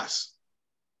to class.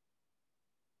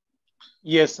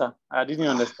 Yes, sir. I didn't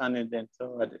understand it then.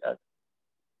 So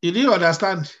You didn't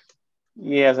understand?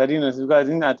 Yes, I didn't understand because I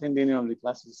didn't attend any of the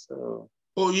classes. So.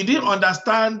 Oh, you didn't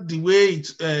understand the way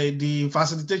the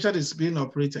facilitation is being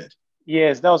operated?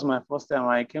 Yes, that was my first time.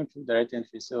 I came to direct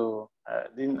entry, so I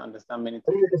didn't understand many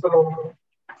things.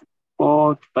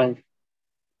 4, 5.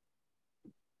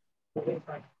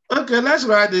 Okay, let's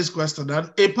write this question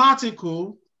down. A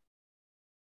particle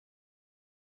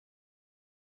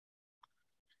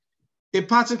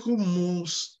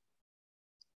moves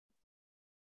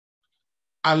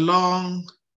along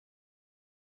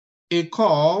a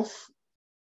curve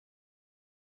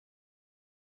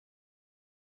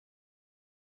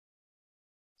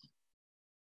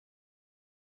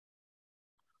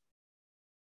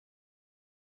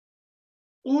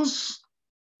whose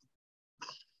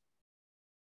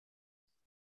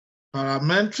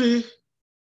parametric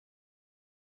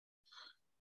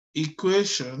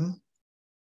equation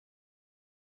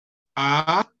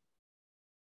are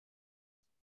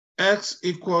x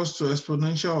equals to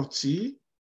exponential of t,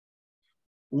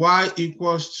 y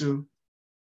equals to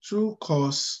 2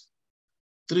 cos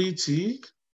 3t,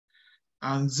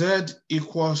 and z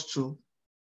equals to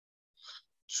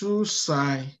 2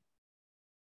 sine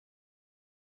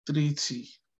 3t.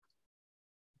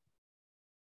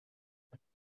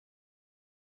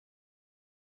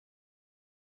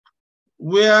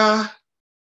 Where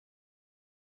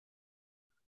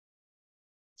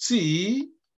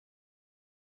t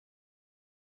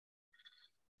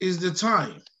is the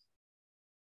time.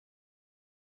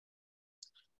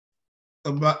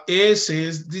 But A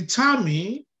says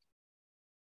determine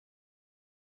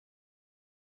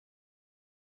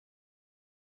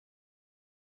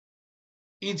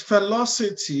its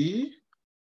velocity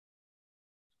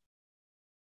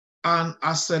and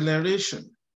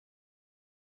acceleration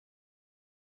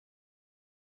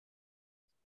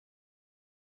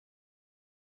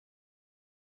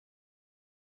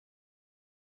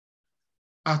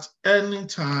at any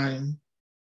time.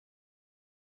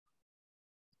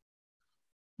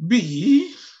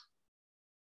 B,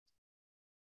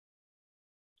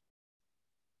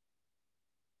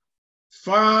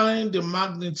 find the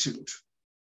magnitude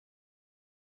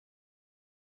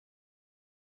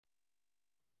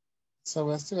So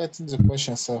we're still writing the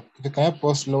question, sir. If you can help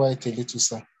us lower it a little,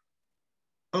 sir.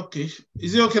 Okay,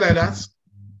 is it okay like that?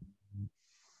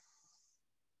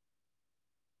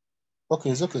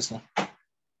 Okay, it's okay, sir.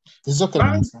 It's okay,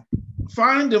 like that, sir.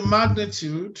 Find the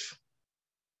magnitude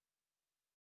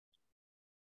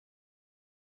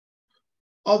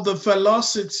of the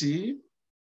velocity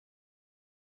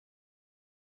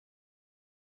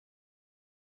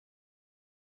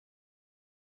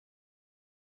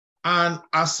and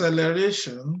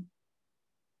acceleration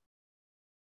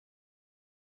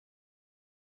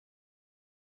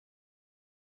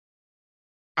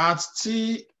at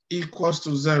t equals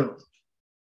to 0.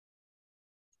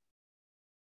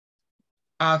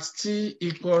 At t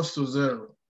equals to 0.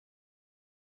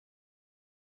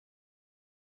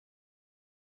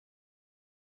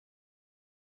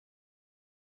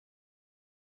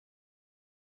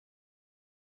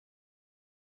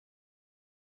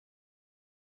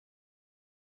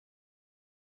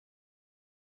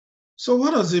 So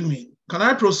what does it mean? Can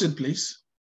I proceed, please?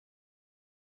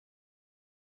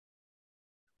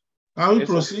 Can we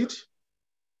proceed? Sir.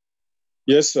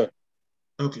 Yes, sir.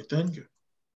 Okay, thank you.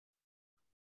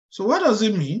 So what does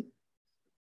it mean?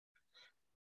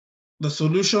 The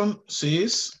solution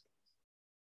says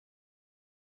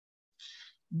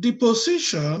the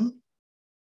position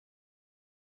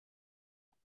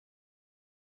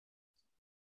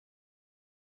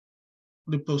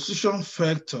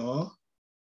vector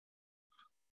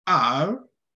R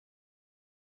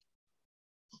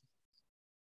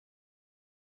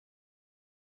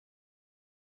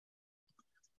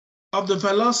of the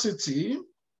velocity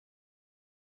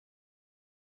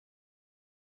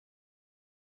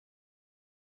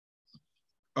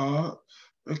of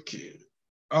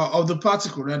the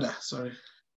particle, rather, sorry,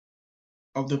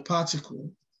 of the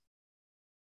particle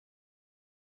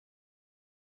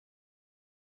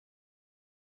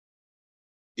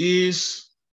is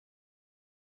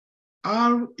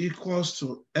R equals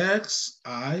to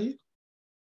xi.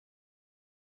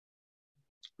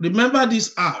 Remember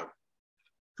this R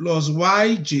plus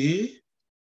yj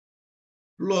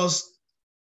plus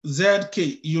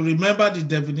zk. You remember the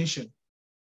definition.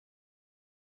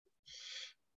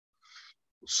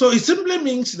 So it simply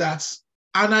means that,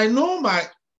 and I know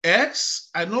X,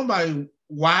 I know my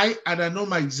Y, and I know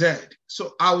my Z.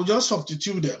 So I will just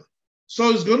substitute them. So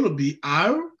it's going to be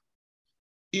R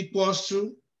equals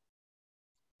to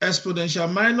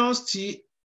exponential minus Ti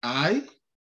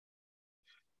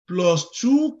plus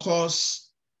 2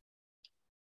 cos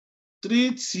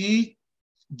 3Tj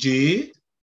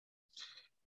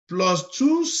plus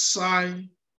 2 sine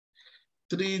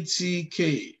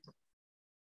 3Tk.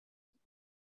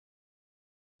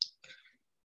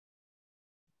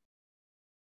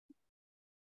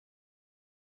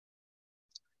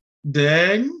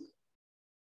 Then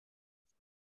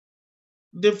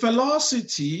the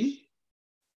velocity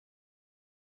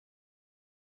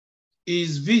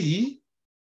is V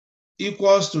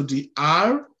equals to the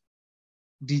R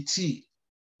dt,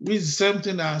 which is the same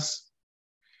thing as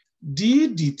d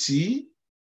dt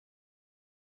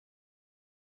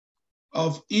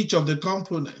of each of the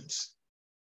components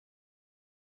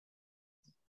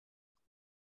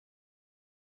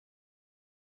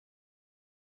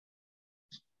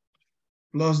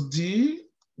plus d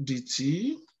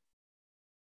dt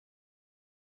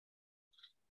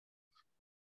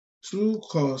 2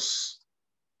 cos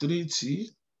 3T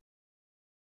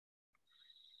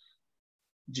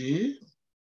j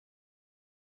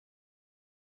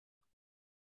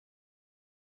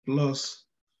plus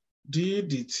d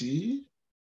dt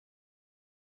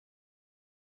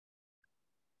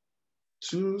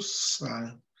 2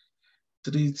 sine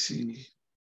 3T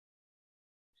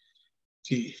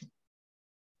k.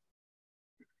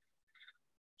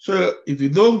 So if you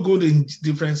don't go in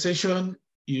differentiation,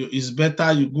 it's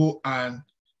better you go and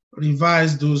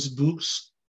revise those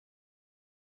books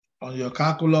on your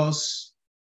calculus.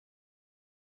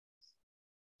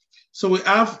 So we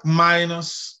have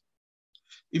minus.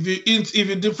 If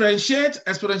you differentiate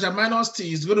exponential minus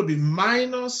t, it's going to be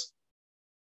minus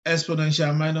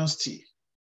exponential minus t.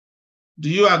 Do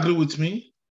you agree with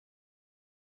me?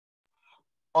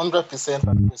 100%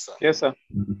 agree, sir. Yes, sir.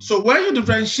 So when you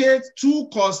differentiate 2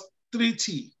 cos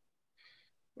 3t,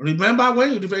 remember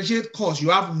when you differentiate cos, you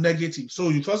have negative. So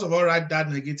you first of all write that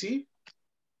negative.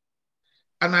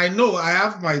 And I know I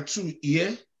have my 2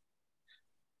 here.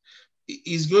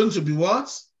 It's going to be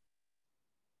what?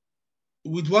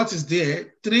 With what is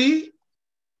there? 3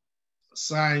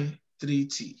 sine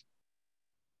 3t.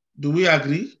 Do we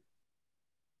agree?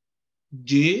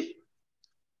 J.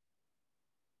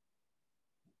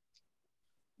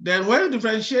 Then when you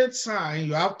differentiate sine,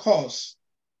 you have cos.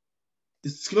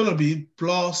 It's going to be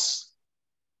plus.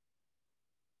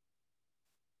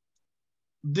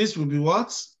 This will be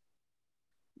what?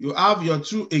 You have your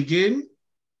 2 again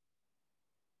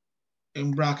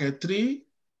in bracket 3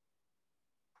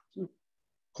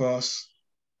 cos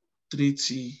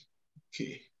 3t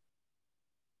k.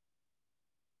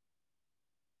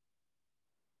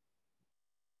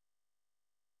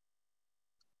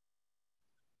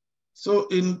 So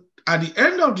at the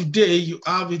end of the day, you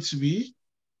have it to be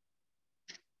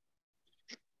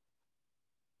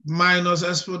minus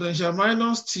exponential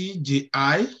minus Tji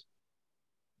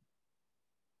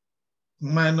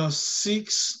minus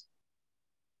 6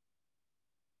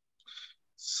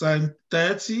 sine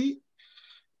 30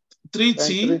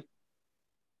 3T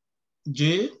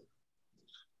j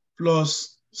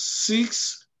plus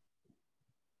 6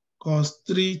 cos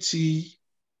 3T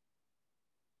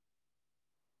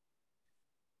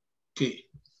k.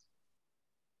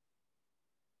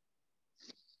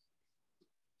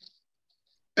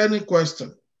 Any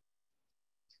question?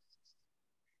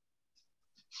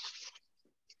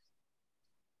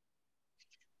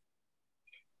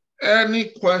 Any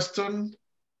question?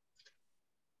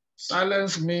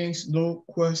 Silence means no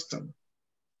question.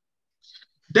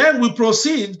 Then we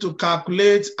proceed to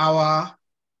calculate our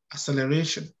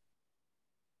acceleration.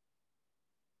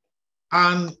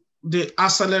 And the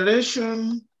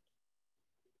acceleration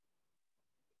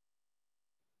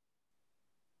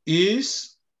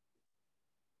is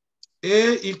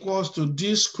A equals to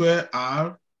d squared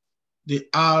r, the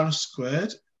r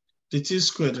squared, the t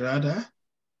squared rather,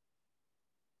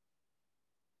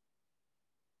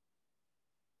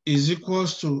 is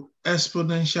equals to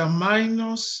exponential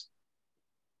minus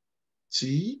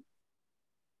t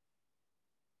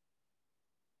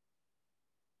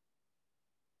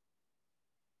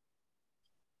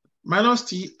minus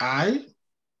ti.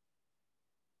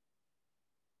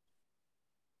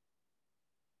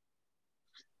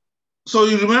 So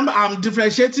you remember I'm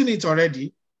differentiating it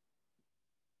already?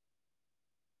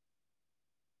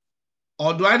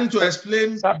 Or do I need to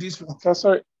explain this one?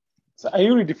 Sorry. So are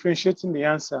you redifferentiating the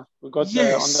answer? We got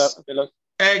yes, on the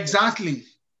exactly.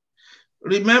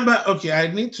 Remember, okay,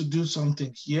 I need to do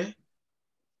something here.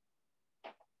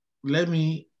 Let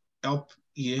me up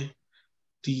here,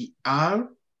 the R,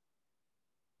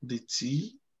 the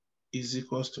T is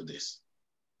equals to this.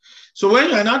 So when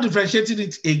you are now differentiating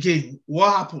it again,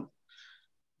 what happened?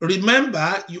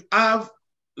 Remember, you have,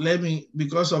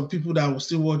 because of people that will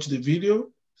still watch the video,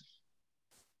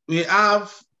 we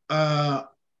have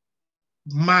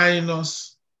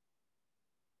minus,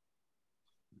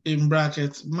 in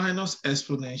brackets, minus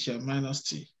exponential, minus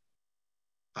T.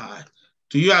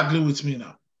 Do you agree with me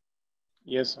now?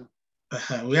 Yes, sir.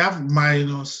 We have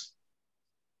minus.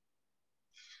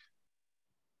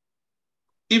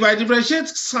 If I differentiate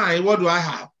sign, what do I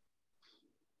have?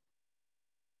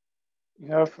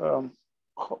 You have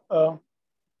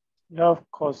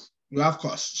cos. You have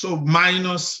cos. So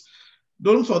minus,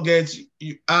 don't forget,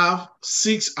 you have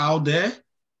 6 out there.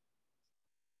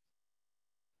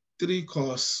 3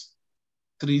 cos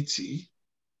 3t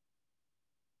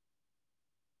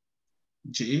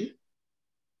j.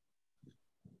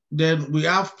 Then we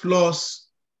have plus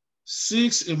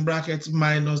 6 in brackets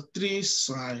minus 3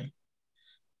 sine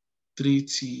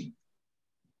 3t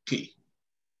k.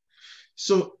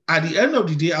 So at the end of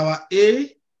the day, our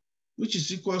A, which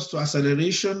is equals to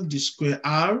acceleration, the square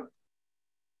r,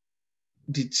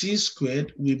 the t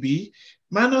squared, will be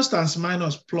minus times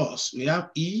minus plus. We have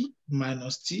E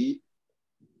minus t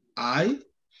I,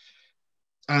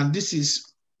 and this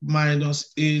is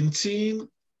minus 18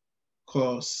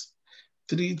 cos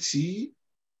 3t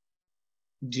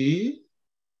j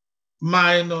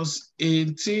minus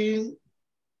 18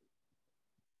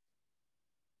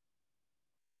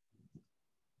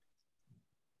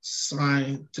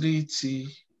 sine 3t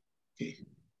k.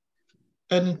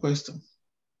 Any question?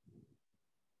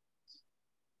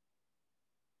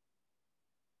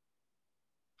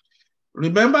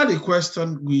 Remember the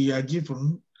question we are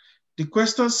given. The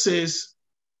question says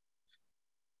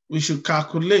we should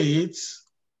calculate,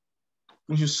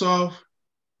 we should solve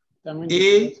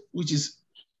A, which is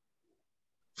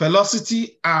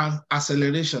velocity and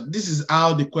acceleration. This is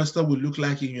how the question will look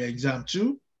like in your exam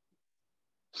too.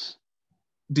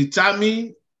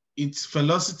 Determine its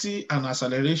velocity and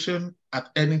acceleration at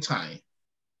any time.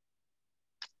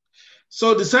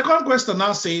 So the second question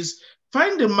now says,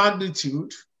 find the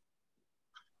magnitude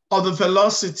of the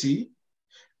velocity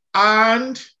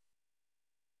and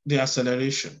the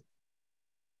acceleration.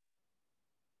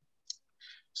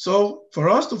 So for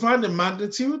us to find the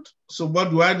magnitude, so what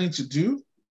do I need to do?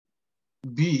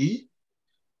 B,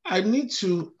 I need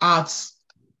to add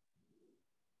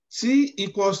t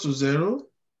equals to 0,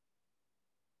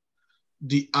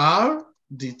 the r,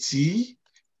 the t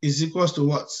is equals to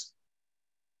what?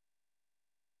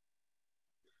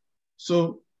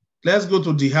 So let's go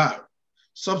to the r.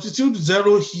 Substitute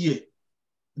 0 here,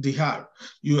 the r.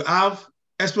 You have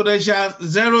exponential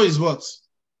 0 is what?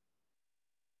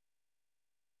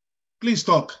 Please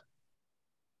talk.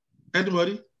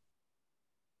 Anybody?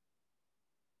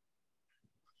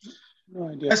 No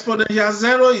idea. Exponential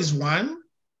 0 is 1,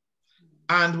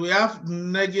 and we have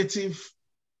negative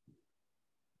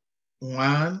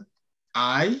 1i.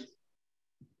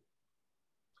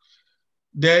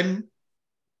 Then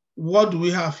what do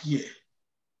we have here?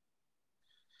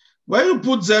 When you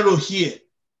put 0 here,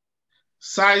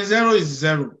 sine 0 is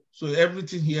 0. So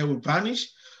everything here will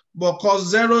vanish. But cos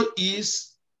 0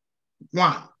 is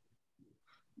 1,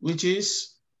 which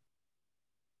is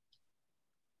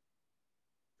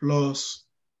plus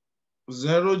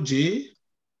 0j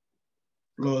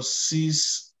plus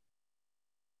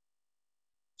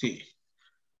 6k.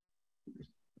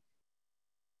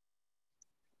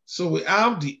 So we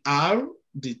have the r,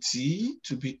 the t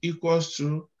to be equals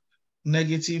to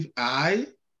negative I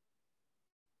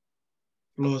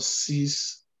plus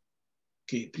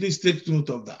 6k. Please take note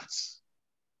of that.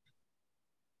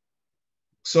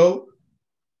 So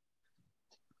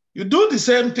you do the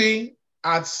same thing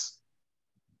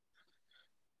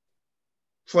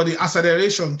for the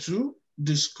acceleration too.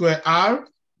 The square r,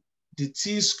 the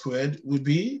t squared will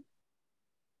be,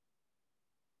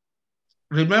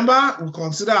 remember we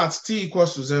consider at t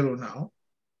equals to 0 now,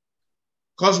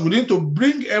 because we need to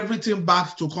bring everything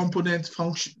back to component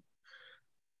function.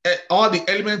 All the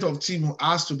element of t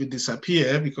has to be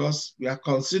disappear because we are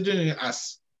considering it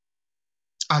as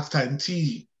at time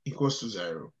t equals to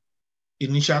 0,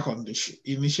 initial condition,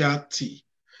 initial t.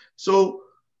 So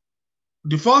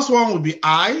the first one will be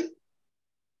I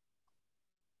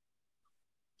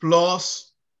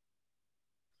plus,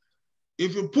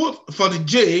 if you put for the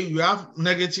j, you have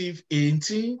negative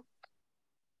 18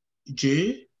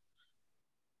 j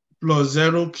plus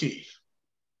 0k.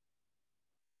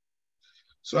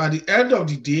 So at the end of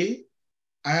the day,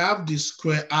 I have the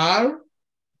square r,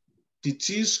 the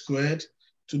t squared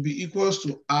to be equals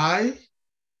to I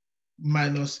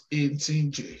minus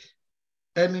 18J.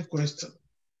 Any question?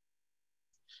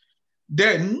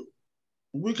 Then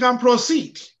we can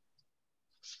proceed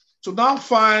to now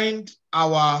find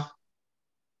our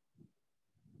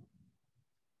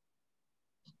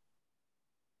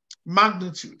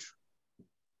magnitude.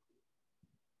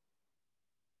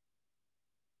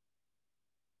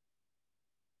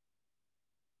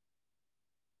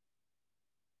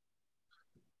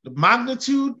 The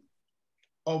magnitude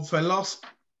of velocity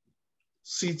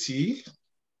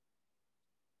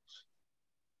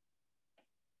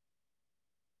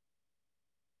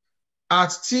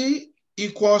at t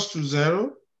equals to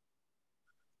 0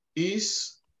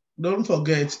 is, don't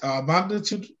forget our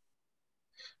magnitude,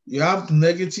 you have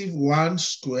 -1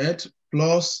 squared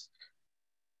plus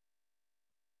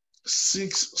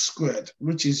 6 squared,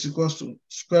 which is equals to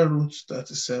square root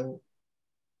 37.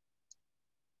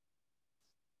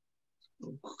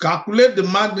 Calculate the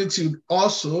magnitude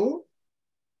also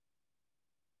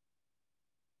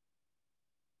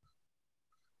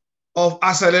of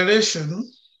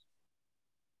acceleration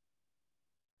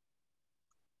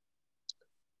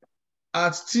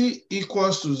at t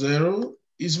equals to 0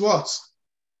 is what?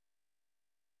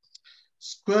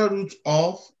 Square root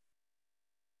of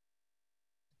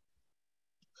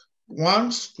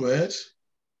 1 squared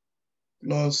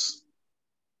plus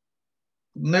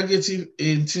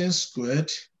 -18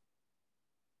 squared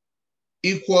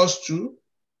equals to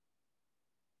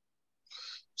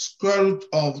square root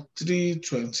of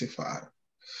 325.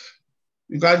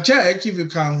 You can check if you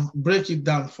can break it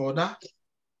down further,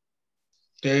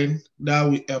 then that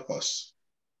will help us.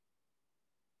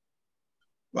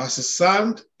 Versus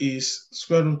sound is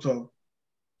square root of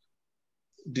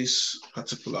this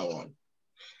particular one.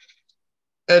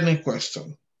 Any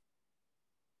question?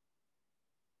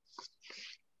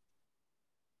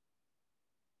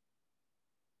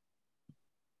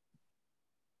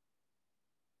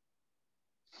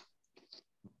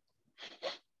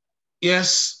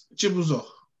 Yes, Chibuzo.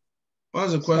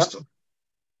 What's the question?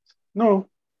 No.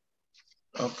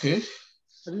 Okay. I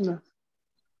didn't know.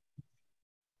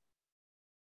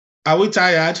 Are we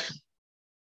tired?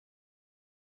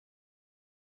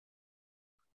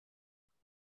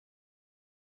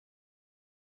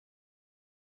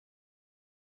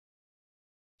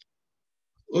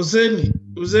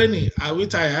 Uzeni, are we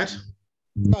tired?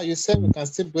 No, you said we can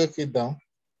still break it down.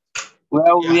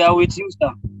 Well, we are with you,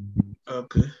 sir.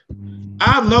 Okay.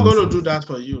 I'm not going to do that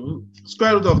for you.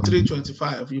 Square root of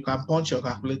 325, you can punch your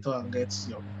calculator and get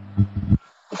your...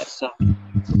 Yes, sir.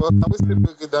 But can we still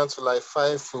break it down to like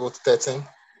 5 root 13?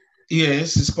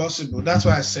 Yes, it's possible. That's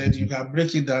why I said you can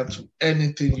break it down to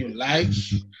anything you like.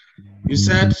 You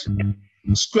said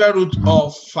square root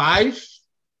of 5.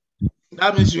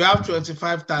 That means you have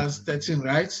 25 times 13,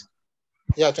 right?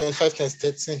 Yeah, 25 times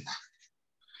 13.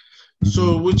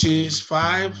 So which is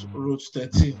 5 root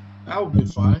 13. That would be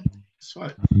fine. It's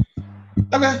fine.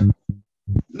 Okay.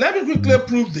 Let me quickly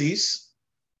prove this.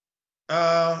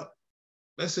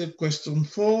 Let's say question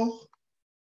 4.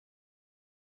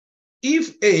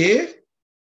 If A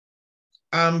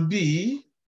and B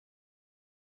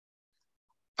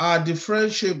are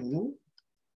differentiable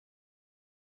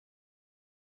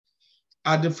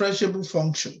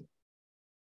function,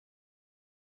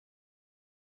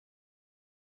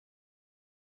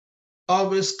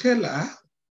 of a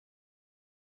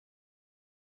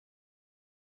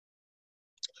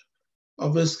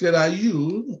scalar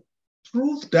U,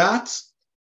 prove that.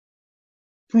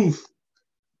 Proof.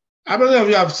 How many of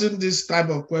you have seen this type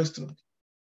of question?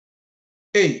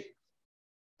 A,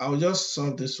 I'll just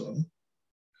solve this one.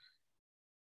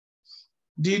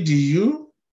 D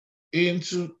du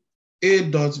into A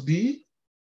dot B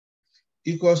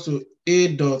equals to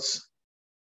A dot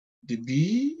the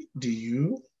B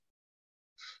du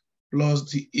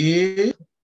plus the A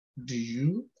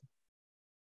du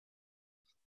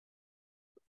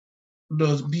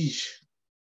dot B.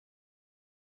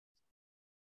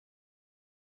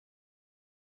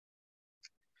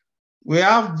 We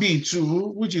have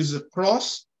B2, which is a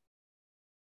cross.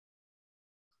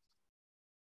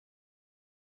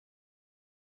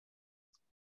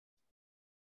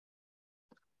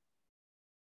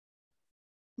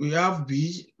 We have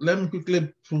B, let me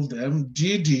quickly prove them,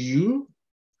 D du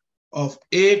of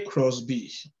A cross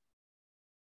B.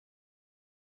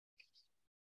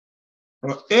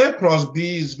 Well, A cross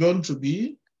B is going to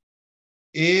be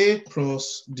A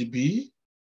cross the B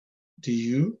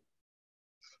du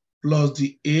plus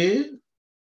the A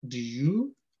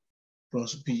du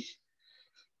plus B.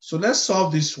 So let's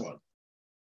solve this one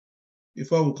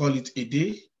before we call it a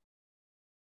day.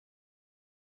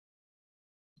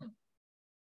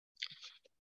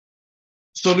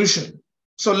 solution.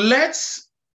 So let's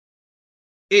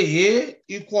A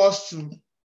equals to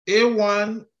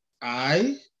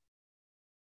A1I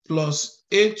plus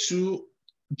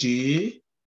A2J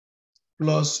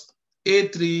plus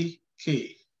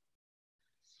A3K,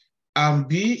 and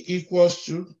B equals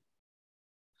to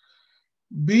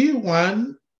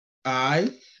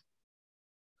B1I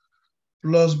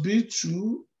plus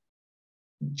B2J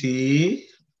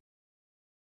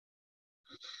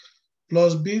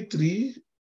plus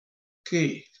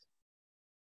B3K.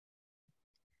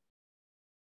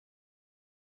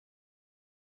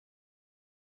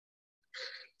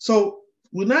 So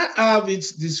we now have it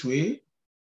this way.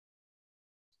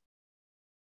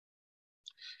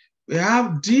 We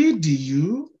have D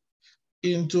du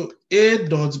into A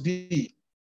dot B.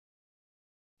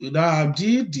 We now have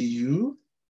D du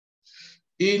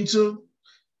into,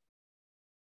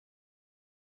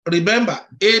 remember,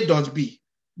 A dot B.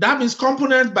 That means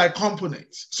component by component.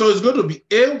 So it's going to be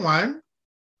A1,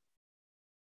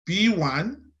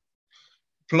 B1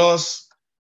 plus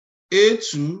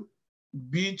A2,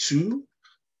 B2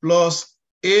 plus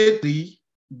A3,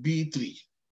 B3.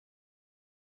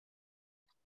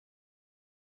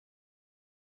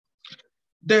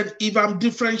 Then if I'm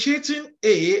differentiating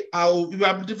A, if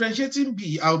I'm differentiating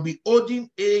B, I'll be holding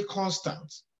A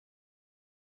constant.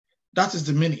 That is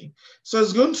the meaning. So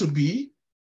it's going to be,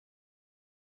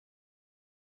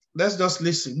 let's just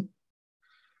listen.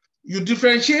 You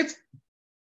differentiate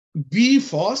B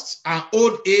first and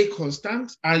hold A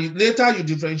constant, and later you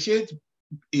differentiate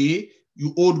A,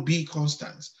 you hold B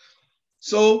constant.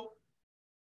 So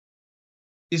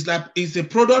it's like it's a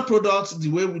product the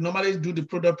way we normally do the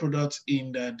product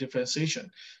in the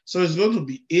differentiation. So it's going to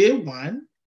be A1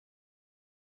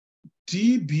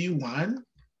 dB1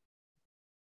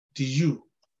 du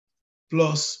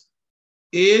plus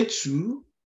A2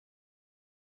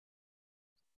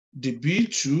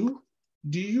 dB2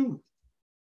 du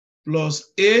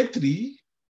plus A3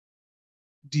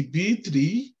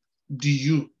 dB3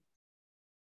 du.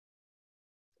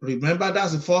 Remember,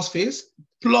 that's the first phase,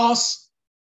 plus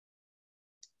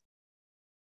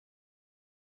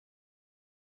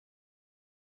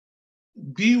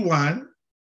B1.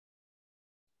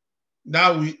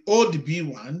 Now we hold the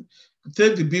B1,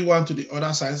 take the B1 to the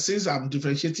other side. Since I'm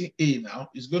differentiating A now,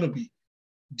 it's going to be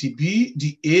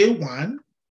the A1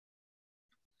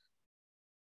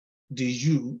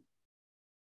 du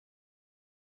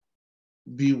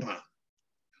B1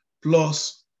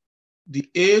 plus the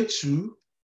A2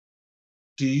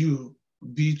 du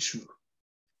B2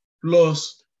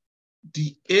 plus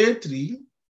the A3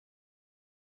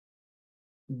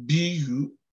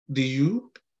 du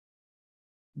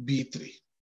B3.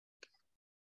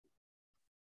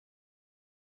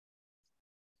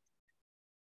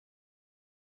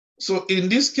 So in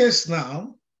this case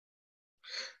now,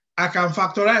 I can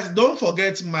factorize. Don't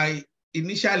forget my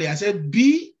initially, I said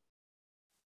B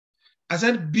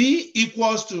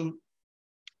equals to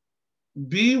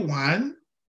B1,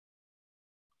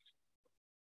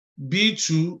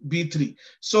 B2, B3.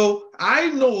 So I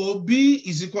know B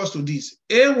is equals to this.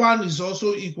 A1 is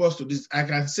also equals to this. I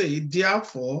can say,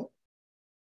 therefore,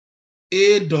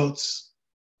 A dot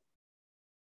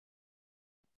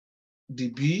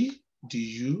dB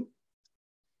du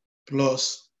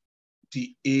plus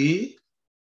the A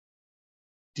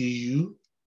du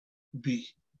B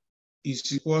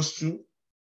is equals to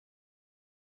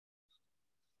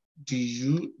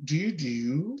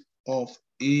du of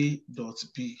A dot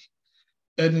B.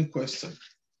 Any question?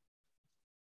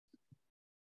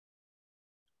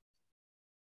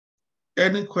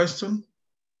 Any question?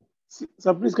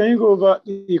 So please, can you go over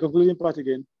the concluding part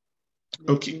again?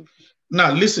 Okay.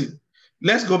 Now listen,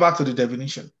 let's go back to the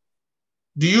definition.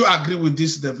 Do you agree with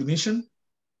this definition?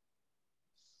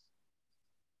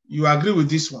 You agree with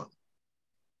this one?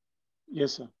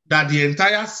 Yes, sir. That the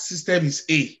entire system is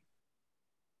A.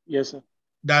 Yes, sir.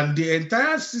 That the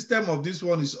entire system of this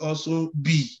one is also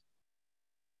B.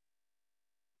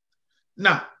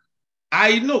 Now,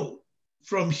 I know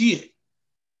from here,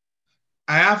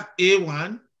 I have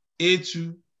A1,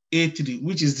 A2, A3,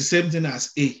 which is the same thing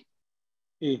as A.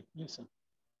 A, yes, sir.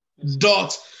 Yes, sir.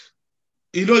 Dot,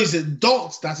 you know, it's a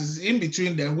dot that is in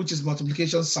between them, which is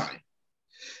multiplication sign.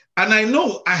 And I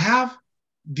know I have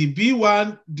the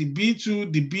B1, the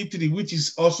B2, the B3, which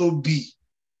is also B.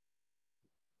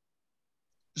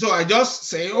 So I just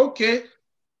say, okay,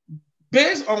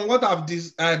 based on what I've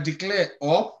declared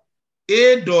up,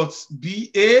 A dot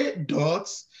B, A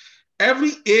dots,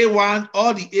 every A1,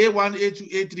 all the A1,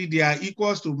 A2, A3, they are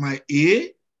equals to my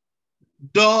A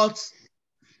dot.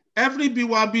 Every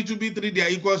B1, B2, B3, they are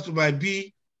equals to my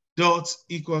B dot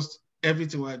equals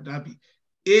everything will that be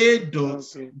A dot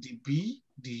Okay. the B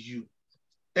du.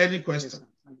 Any question?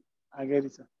 Yes, I get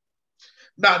it, sir.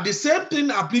 Now, the same thing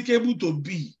applicable to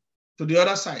B, to the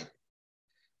other side.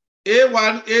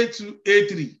 A1, A2,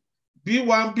 A3.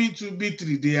 B1, B2,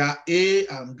 B3, they are A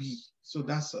and B. So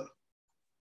that's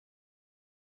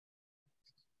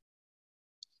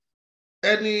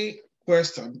any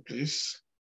question, please?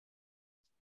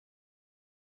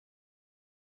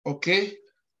 Okay.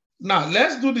 Now,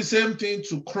 let's do the same thing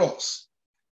to cross.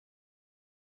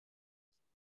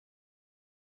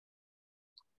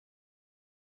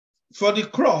 For the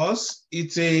cross,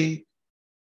 it's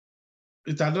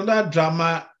another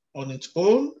drama on its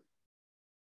own.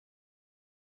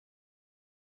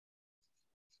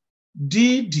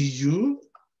 D du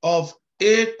of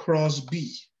A cross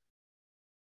B.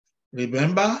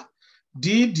 Remember,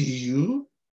 D du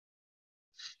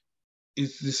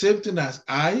is the same thing as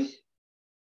I,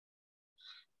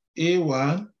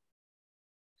 A1,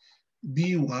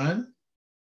 B1,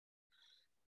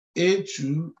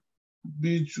 A2,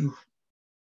 B2.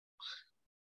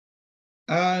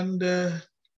 And the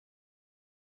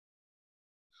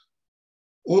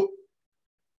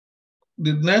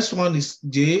next one is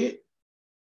J.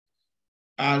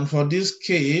 And for this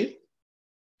K,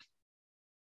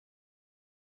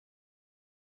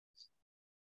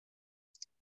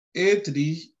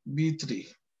 A3, B3.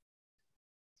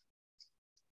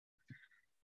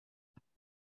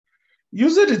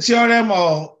 Using the theorem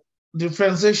of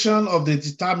differentiation of the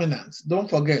determinants, don't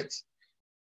forget.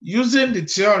 Using the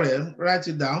theorem, write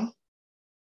it down.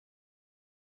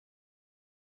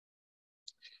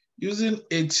 Using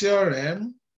a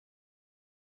theorem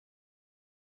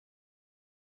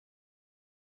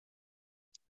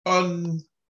on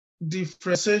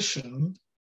differentiation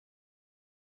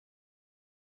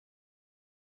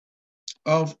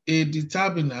of a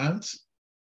determinant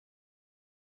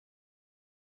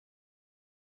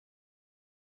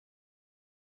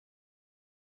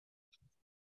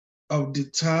of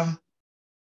determinant.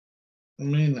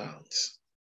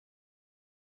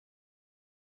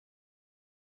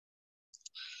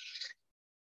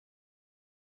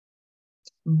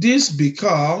 This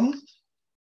become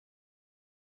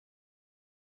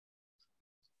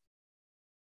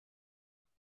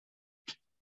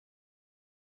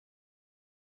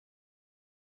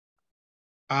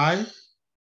I,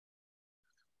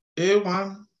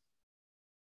 A1,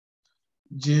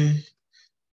 J,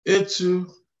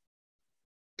 A2,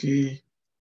 K,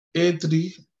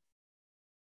 A3,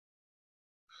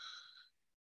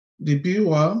 the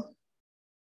B1,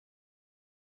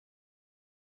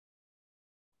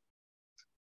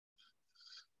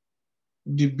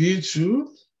 the B2,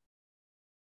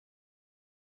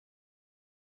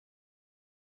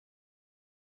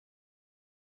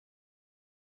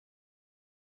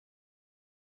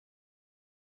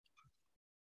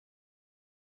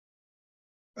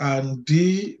 and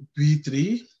the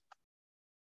B3.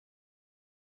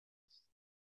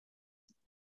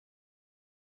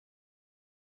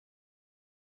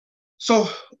 So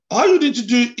all you need to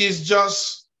do is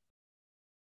just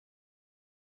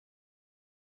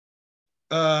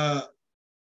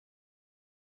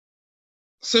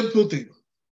simple thing.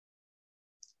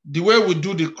 The way we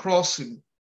do the crossing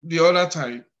the other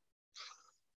time.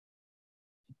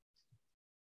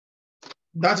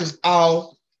 That is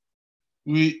how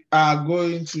we are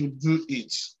going to do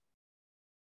it.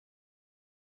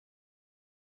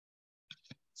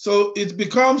 So it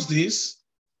becomes this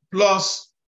plus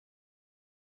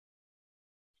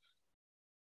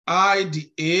I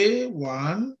the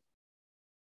A1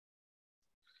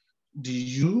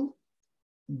 du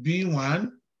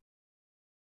B1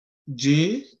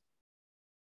 J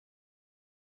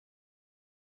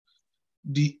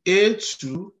the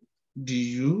A2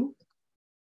 du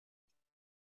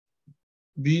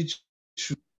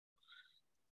B2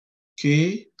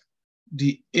 K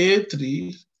the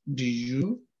A3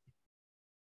 du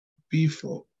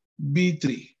B4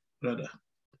 B3 rather.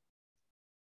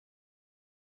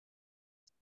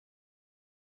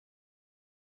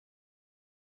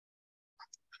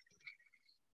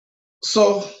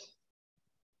 So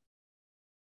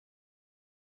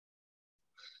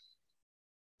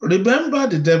remember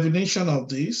the definition of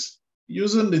this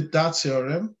using the that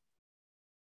theorem.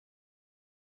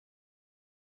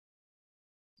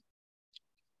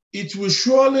 It will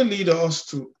surely lead us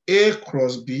to A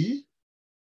cross B,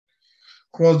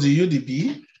 cross the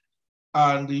UDB,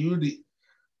 and the UD.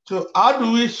 So how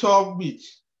do we solve it?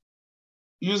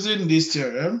 Using this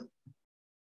theorem.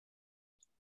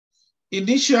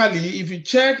 Initially, if you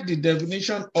check the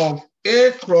definition of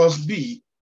A cross B,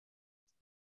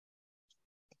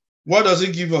 What does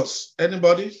it give us?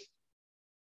 Anybody?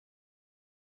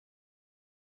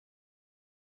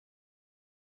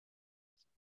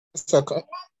 Sir,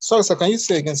 sorry, sir, can you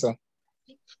say again, sir?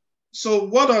 So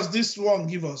what does this one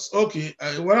give us? Okay,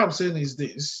 what I'm saying is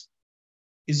this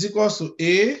is equals to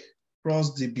A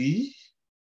plus the B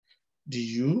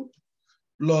du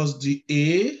plus the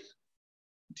A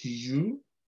du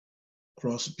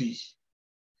cross B.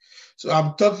 So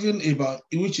I'm talking about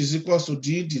which is equals to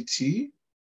d dt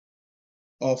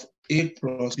of A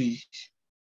plus B.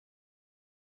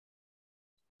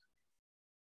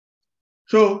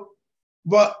 So,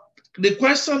 but the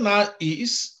question now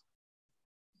is,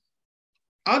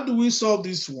 how do we solve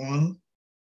this one?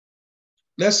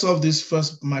 Let's solve this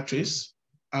first matrix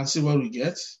and see what we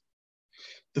get.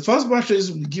 The first matrix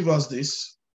will give us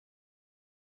this.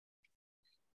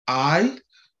 I,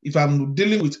 if I'm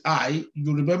dealing with I,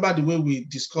 you remember the way we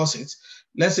discuss it.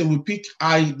 Let's say we pick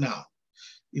I now.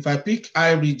 If I pick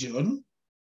I region,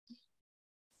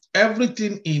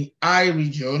 everything in I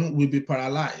region will be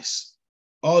paralyzed.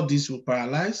 All this will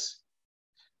paralyze.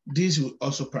 This will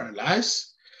also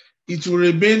paralyze. It will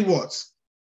remain what?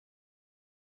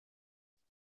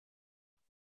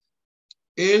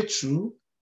 A2,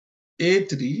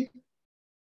 A3,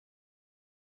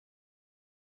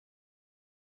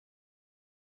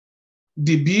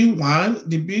 the B1,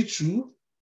 the B2,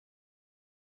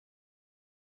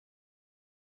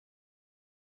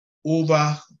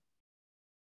 over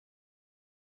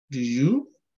the U,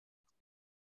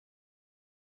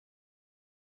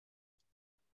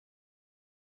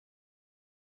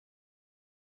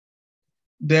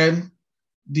 then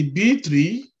the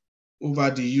B3 over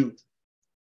the U.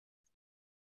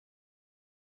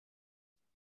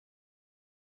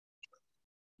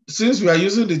 Since we are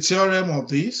using the theorem of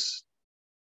this,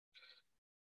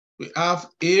 we have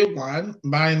A1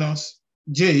 minus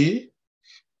J,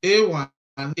 A1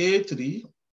 and A3,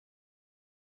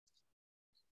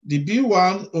 the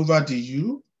B1 over the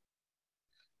U,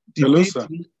 the Hello, B3, sir.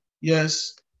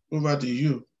 yes, over the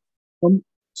U.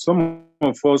 Some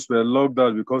of us were logged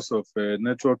out because of a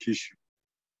network issue.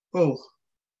 Oh,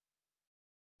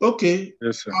 okay.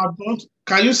 Yes, sir.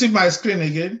 Can you see my screen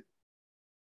again?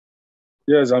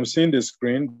 Yes, I'm seeing the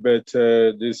screen, but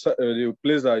the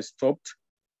place I stopped,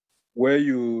 where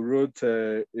you wrote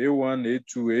A1,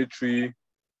 A2, A3,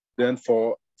 then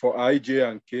for I, J,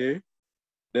 and K,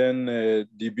 then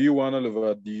the B1 all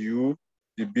over the U,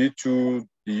 the B2,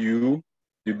 the U,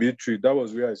 the B3. That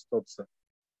was where I stopped, sir.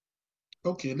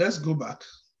 Okay, let's go back.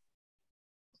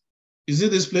 Is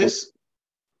it this place?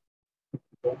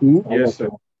 Yes, sir.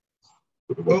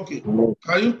 Okay.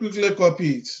 Can you quickly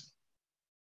copy it?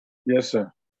 Yes,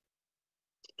 sir.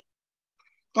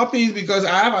 Copy it because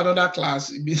I have another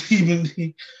class.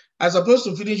 Even I'm supposed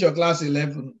to finish your class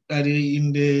 11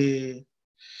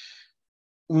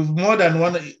 with more than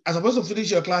one. I'm supposed to finish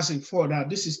your class in 4 now.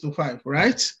 This is to 5,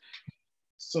 right?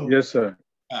 So Yes, sir.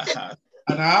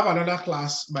 And I have another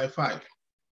class by 5.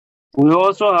 We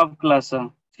also have class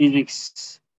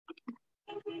physics.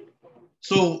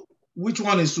 So which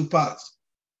one is to pass?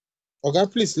 Okay,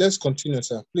 please, let's continue,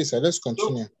 sir. Please, sir, let's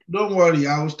continue. Don't worry,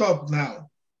 I will stop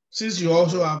now, since you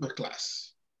also have a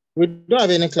class. We don't have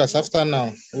any class after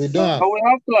now. We don't have. But we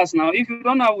have class now. If you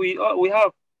don't have, we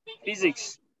have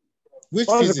physics. Which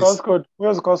What's physics? the course code?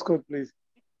 Where's the course code, please?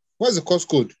 What's the course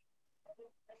code?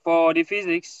 For the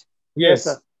physics? Yes,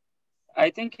 sir.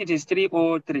 I think it is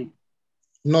 303.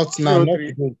 Not now. Not 303.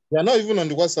 today. We are not even on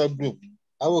the WhatsApp group.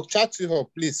 I will chat you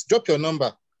up. Please drop your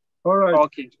number. All right.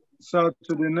 Okay. Sir,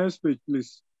 to the next page,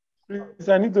 please. Please,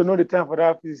 I need to know the time for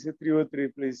that physics 303,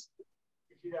 please.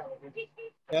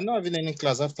 We are not having any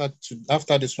class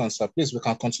after this one, sir. Please, we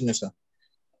can continue, sir.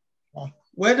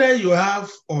 Whether you have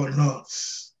or not,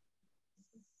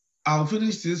 I'll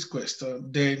finish this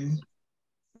question, then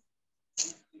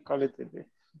Call it a day.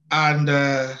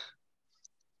 and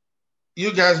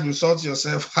you guys will sort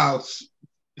yourself out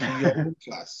in your own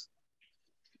class.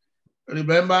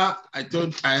 Remember, I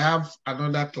told I have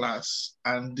another class,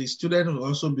 and the student will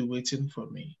also be waiting for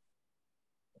me.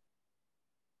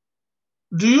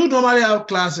 Do you normally have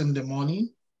class in the morning?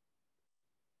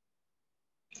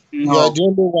 No. You are the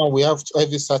only one we have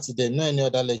every Saturday. No any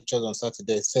other lectures on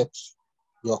Saturday except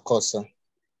your course, sir.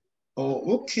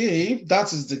 Oh, okay. If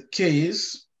that is the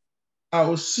case, I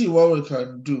will see what we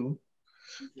can do.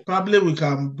 Probably we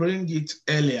can bring it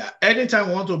earlier. Anytime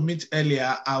we want to meet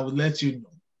earlier, I will let you know.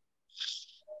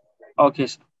 Okay,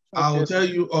 sir. I will tell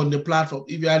you on the platform.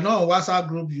 If you are not on WhatsApp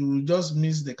group, you will just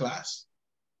miss the class.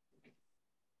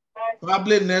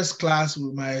 Probably next class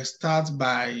we might start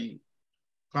by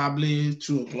probably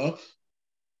 2 o'clock.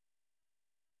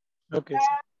 Okay,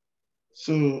 sir.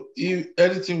 So if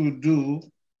anything we do,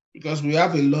 because we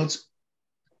have a lot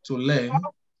to learn,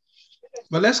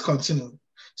 but let's continue.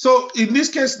 So in this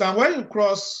case now,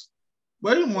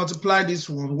 when you multiply this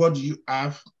one, what do you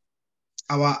have?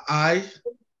 Our I,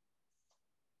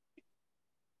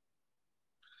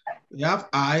 we have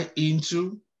I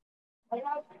into,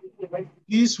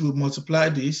 this will multiply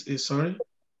this, sorry.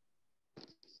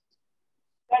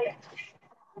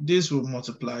 This will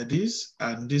multiply this,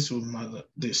 and this will multiply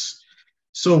this.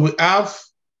 So we have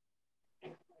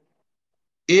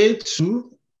A2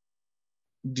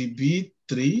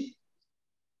 dB3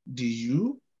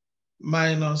 du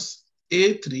minus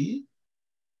A3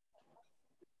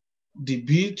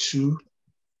 dB2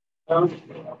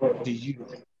 du.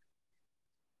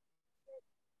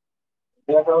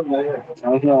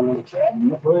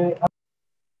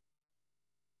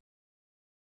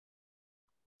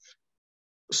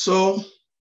 So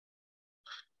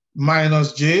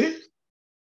minus J,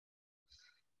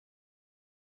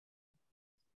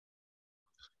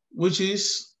 which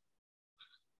is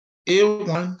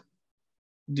A1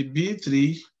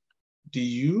 dB3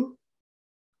 du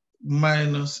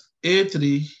minus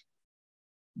A3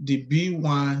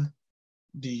 dB1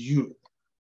 du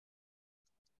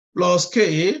plus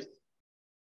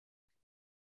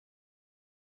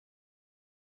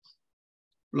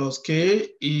K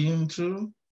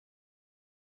into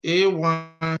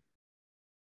A1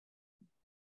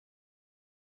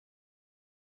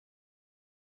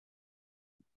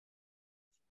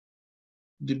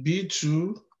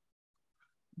 dB2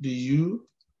 du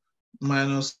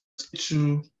minus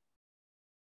 2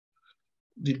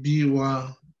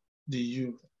 dB1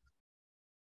 du.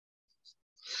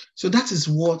 So that is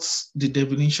what the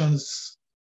definition is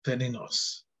telling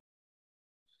us.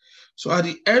 So at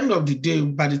the end of the day,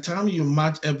 by the time you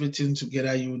match everything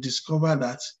together, you will discover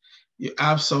that you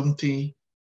have something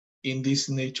in this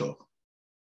nature.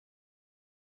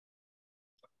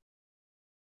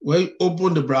 When you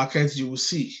open the brackets, you will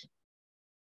see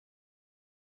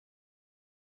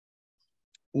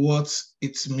what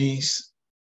it means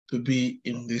to be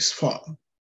in this form.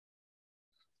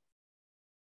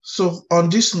 So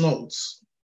on this note,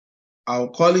 I'll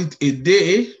call it a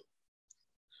day,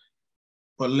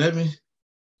 but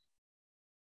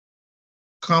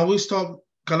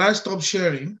can I stop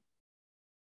sharing?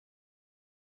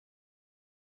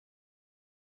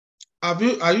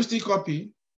 Are you still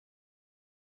copying?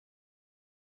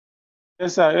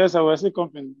 Yes, sir. Yes, I was still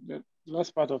copying the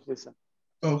last part of this, sir.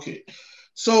 Okay.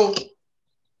 So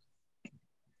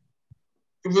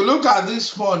if you look at this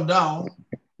form now,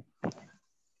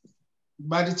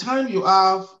 by the time you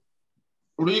have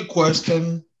real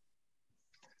question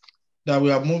that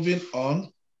we are moving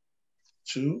on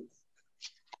to,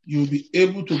 you'll be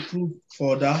able to prove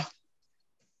further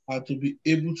and to be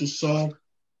able to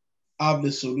have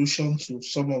the solution to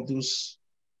some of those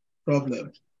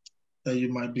problems that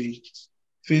you might be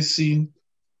facing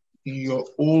in your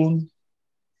own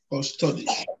study.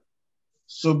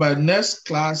 So by next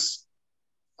class,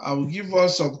 I will give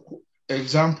us some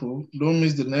example. Don't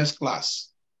miss the next class.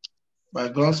 By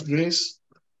God's grace,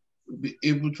 we'll be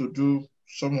able to do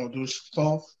some of those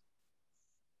stuff,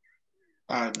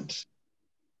 and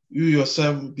you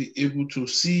yourself will be able to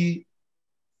see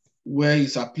where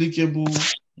it's applicable,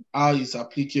 how it's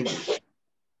applicable.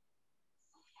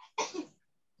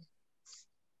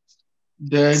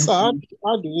 Then, sir,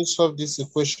 how do you solve this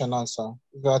equation answer?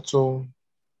 You got to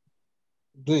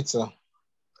do it, sir.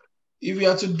 If you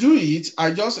have to do it,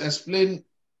 I just explained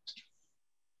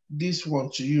this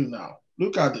one to you now.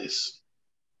 Look at this.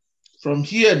 From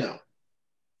here now.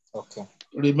 Okay.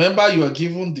 Remember, you are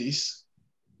given this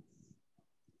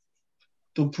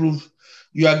to prove.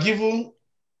 We're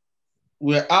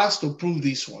asked to prove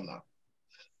this one now.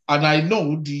 And I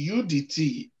know du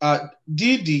dt,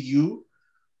 d du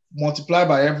multiplied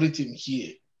by everything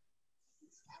here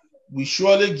will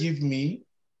surely give me,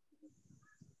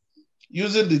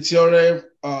 using the theorem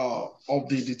of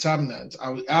the determinant, I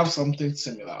will have something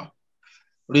similar.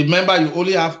 Remember, you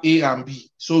only have A and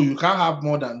B, so you can't have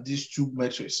more than these two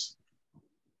matrices.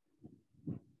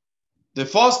 The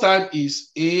first time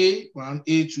is A1,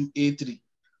 A2, A3.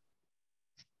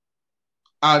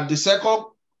 And the second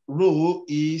row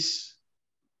is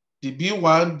the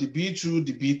B1, the B2,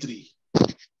 the B3.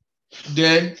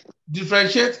 Then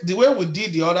differentiate the way we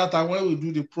did the other time when we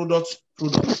do the product.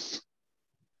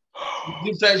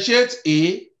 Differentiate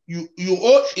A. You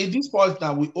owe in this point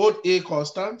now we owe A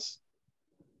constant,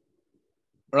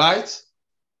 right?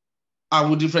 And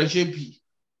we differentiate B.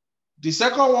 The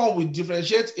second one we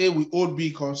differentiate A, we owe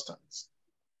B constant.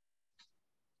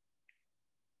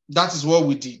 That is what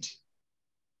we did.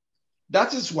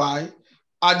 That is why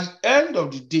at the end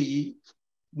of the day,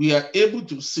 we are able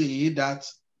to say that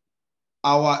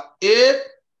our A,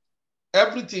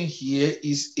 everything here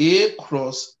is A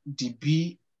cross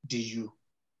dB du.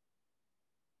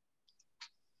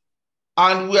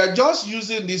 And we are just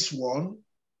using this one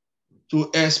to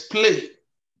explain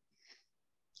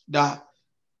that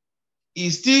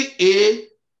is still A.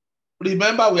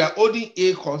 Remember, we are holding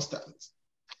A constant.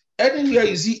 Anywhere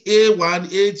you see A1,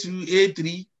 A2,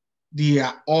 A3, they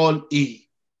are all A.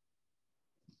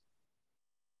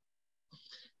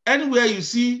 Anywhere you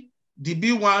see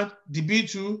dB1,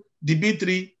 dB2,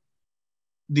 dB3,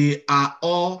 they are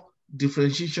all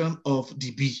differentiation of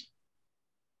dB.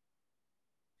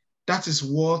 That is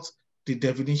what the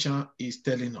definition is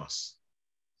telling us.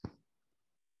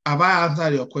 Have I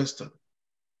answered your question?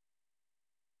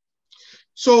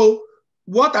 So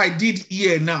what I did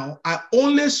here now, I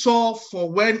only solve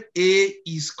for when A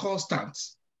is constant.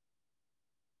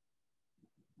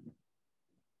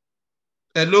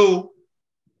 Hello?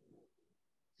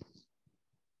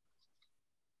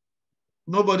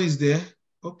 Nobody's there?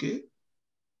 Okay.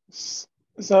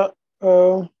 So,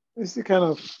 it's the kind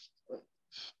of...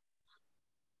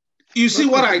 You see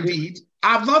what I did?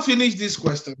 I've not finished this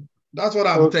question. That's what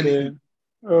I'm telling you.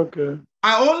 Okay.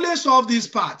 I only solve these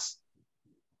parts.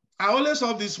 I only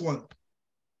solve this one.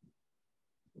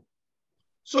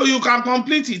 So you can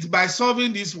complete it by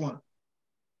solving this one.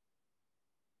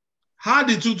 Add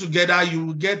the two together, you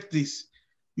will get this.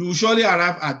 You will surely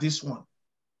arrive at this one.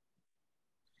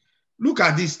 Look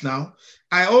at this now.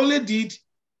 I only did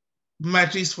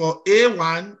matrix for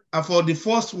A1 and for the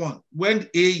first one when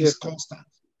A is constant.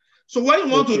 So when you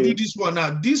want to do this one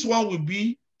now, this one will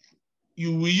be,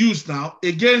 you will use now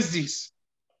against this.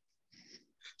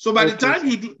 So by the time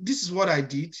you do, this is what I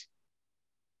did.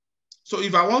 So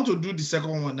if I want to do the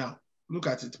second one now, look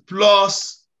at it.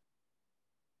 Plus,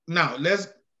 now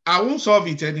I won't solve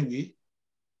it anyway.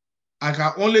 I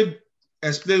can only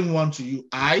explain one to you.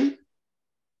 I,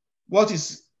 what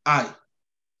is I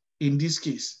in this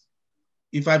case?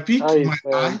 If I pick my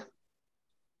I,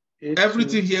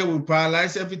 everything here will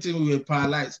paralyze, everything will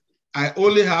paralyze. I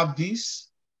only have this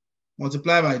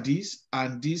multiplied by this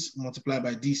and this multiplied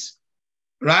by this,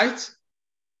 right?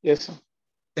 Yes, sir.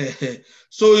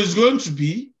 So it's going to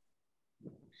be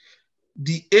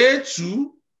the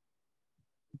A2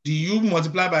 du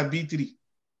multiplied by B3.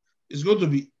 It's going to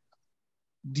be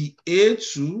the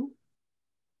A2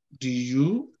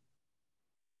 du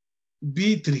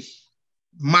B3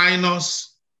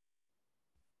 minus,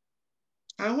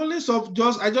 I just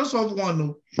solved one.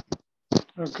 No?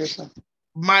 Okay, sir.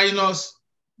 Minus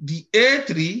the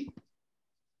A3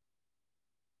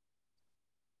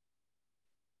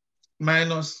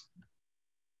 minus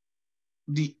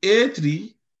the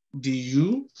A3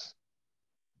 du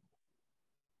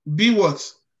B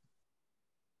what?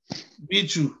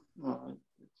 B2.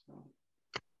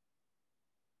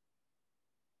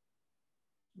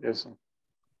 Yes, sir.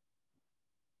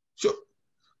 So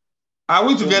are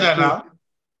we together now?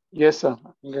 Yes, sir.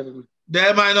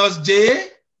 Then minus J,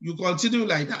 you continue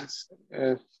like that.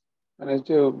 Yes. And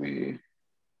J will be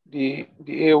the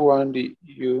A1 the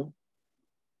U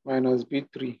minus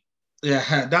B3.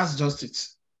 Yeah, that's just it.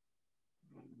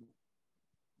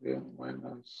 Then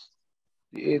minus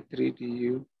the A3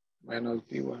 du minus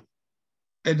B1.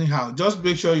 Anyhow, just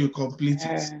make sure you complete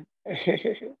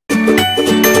it.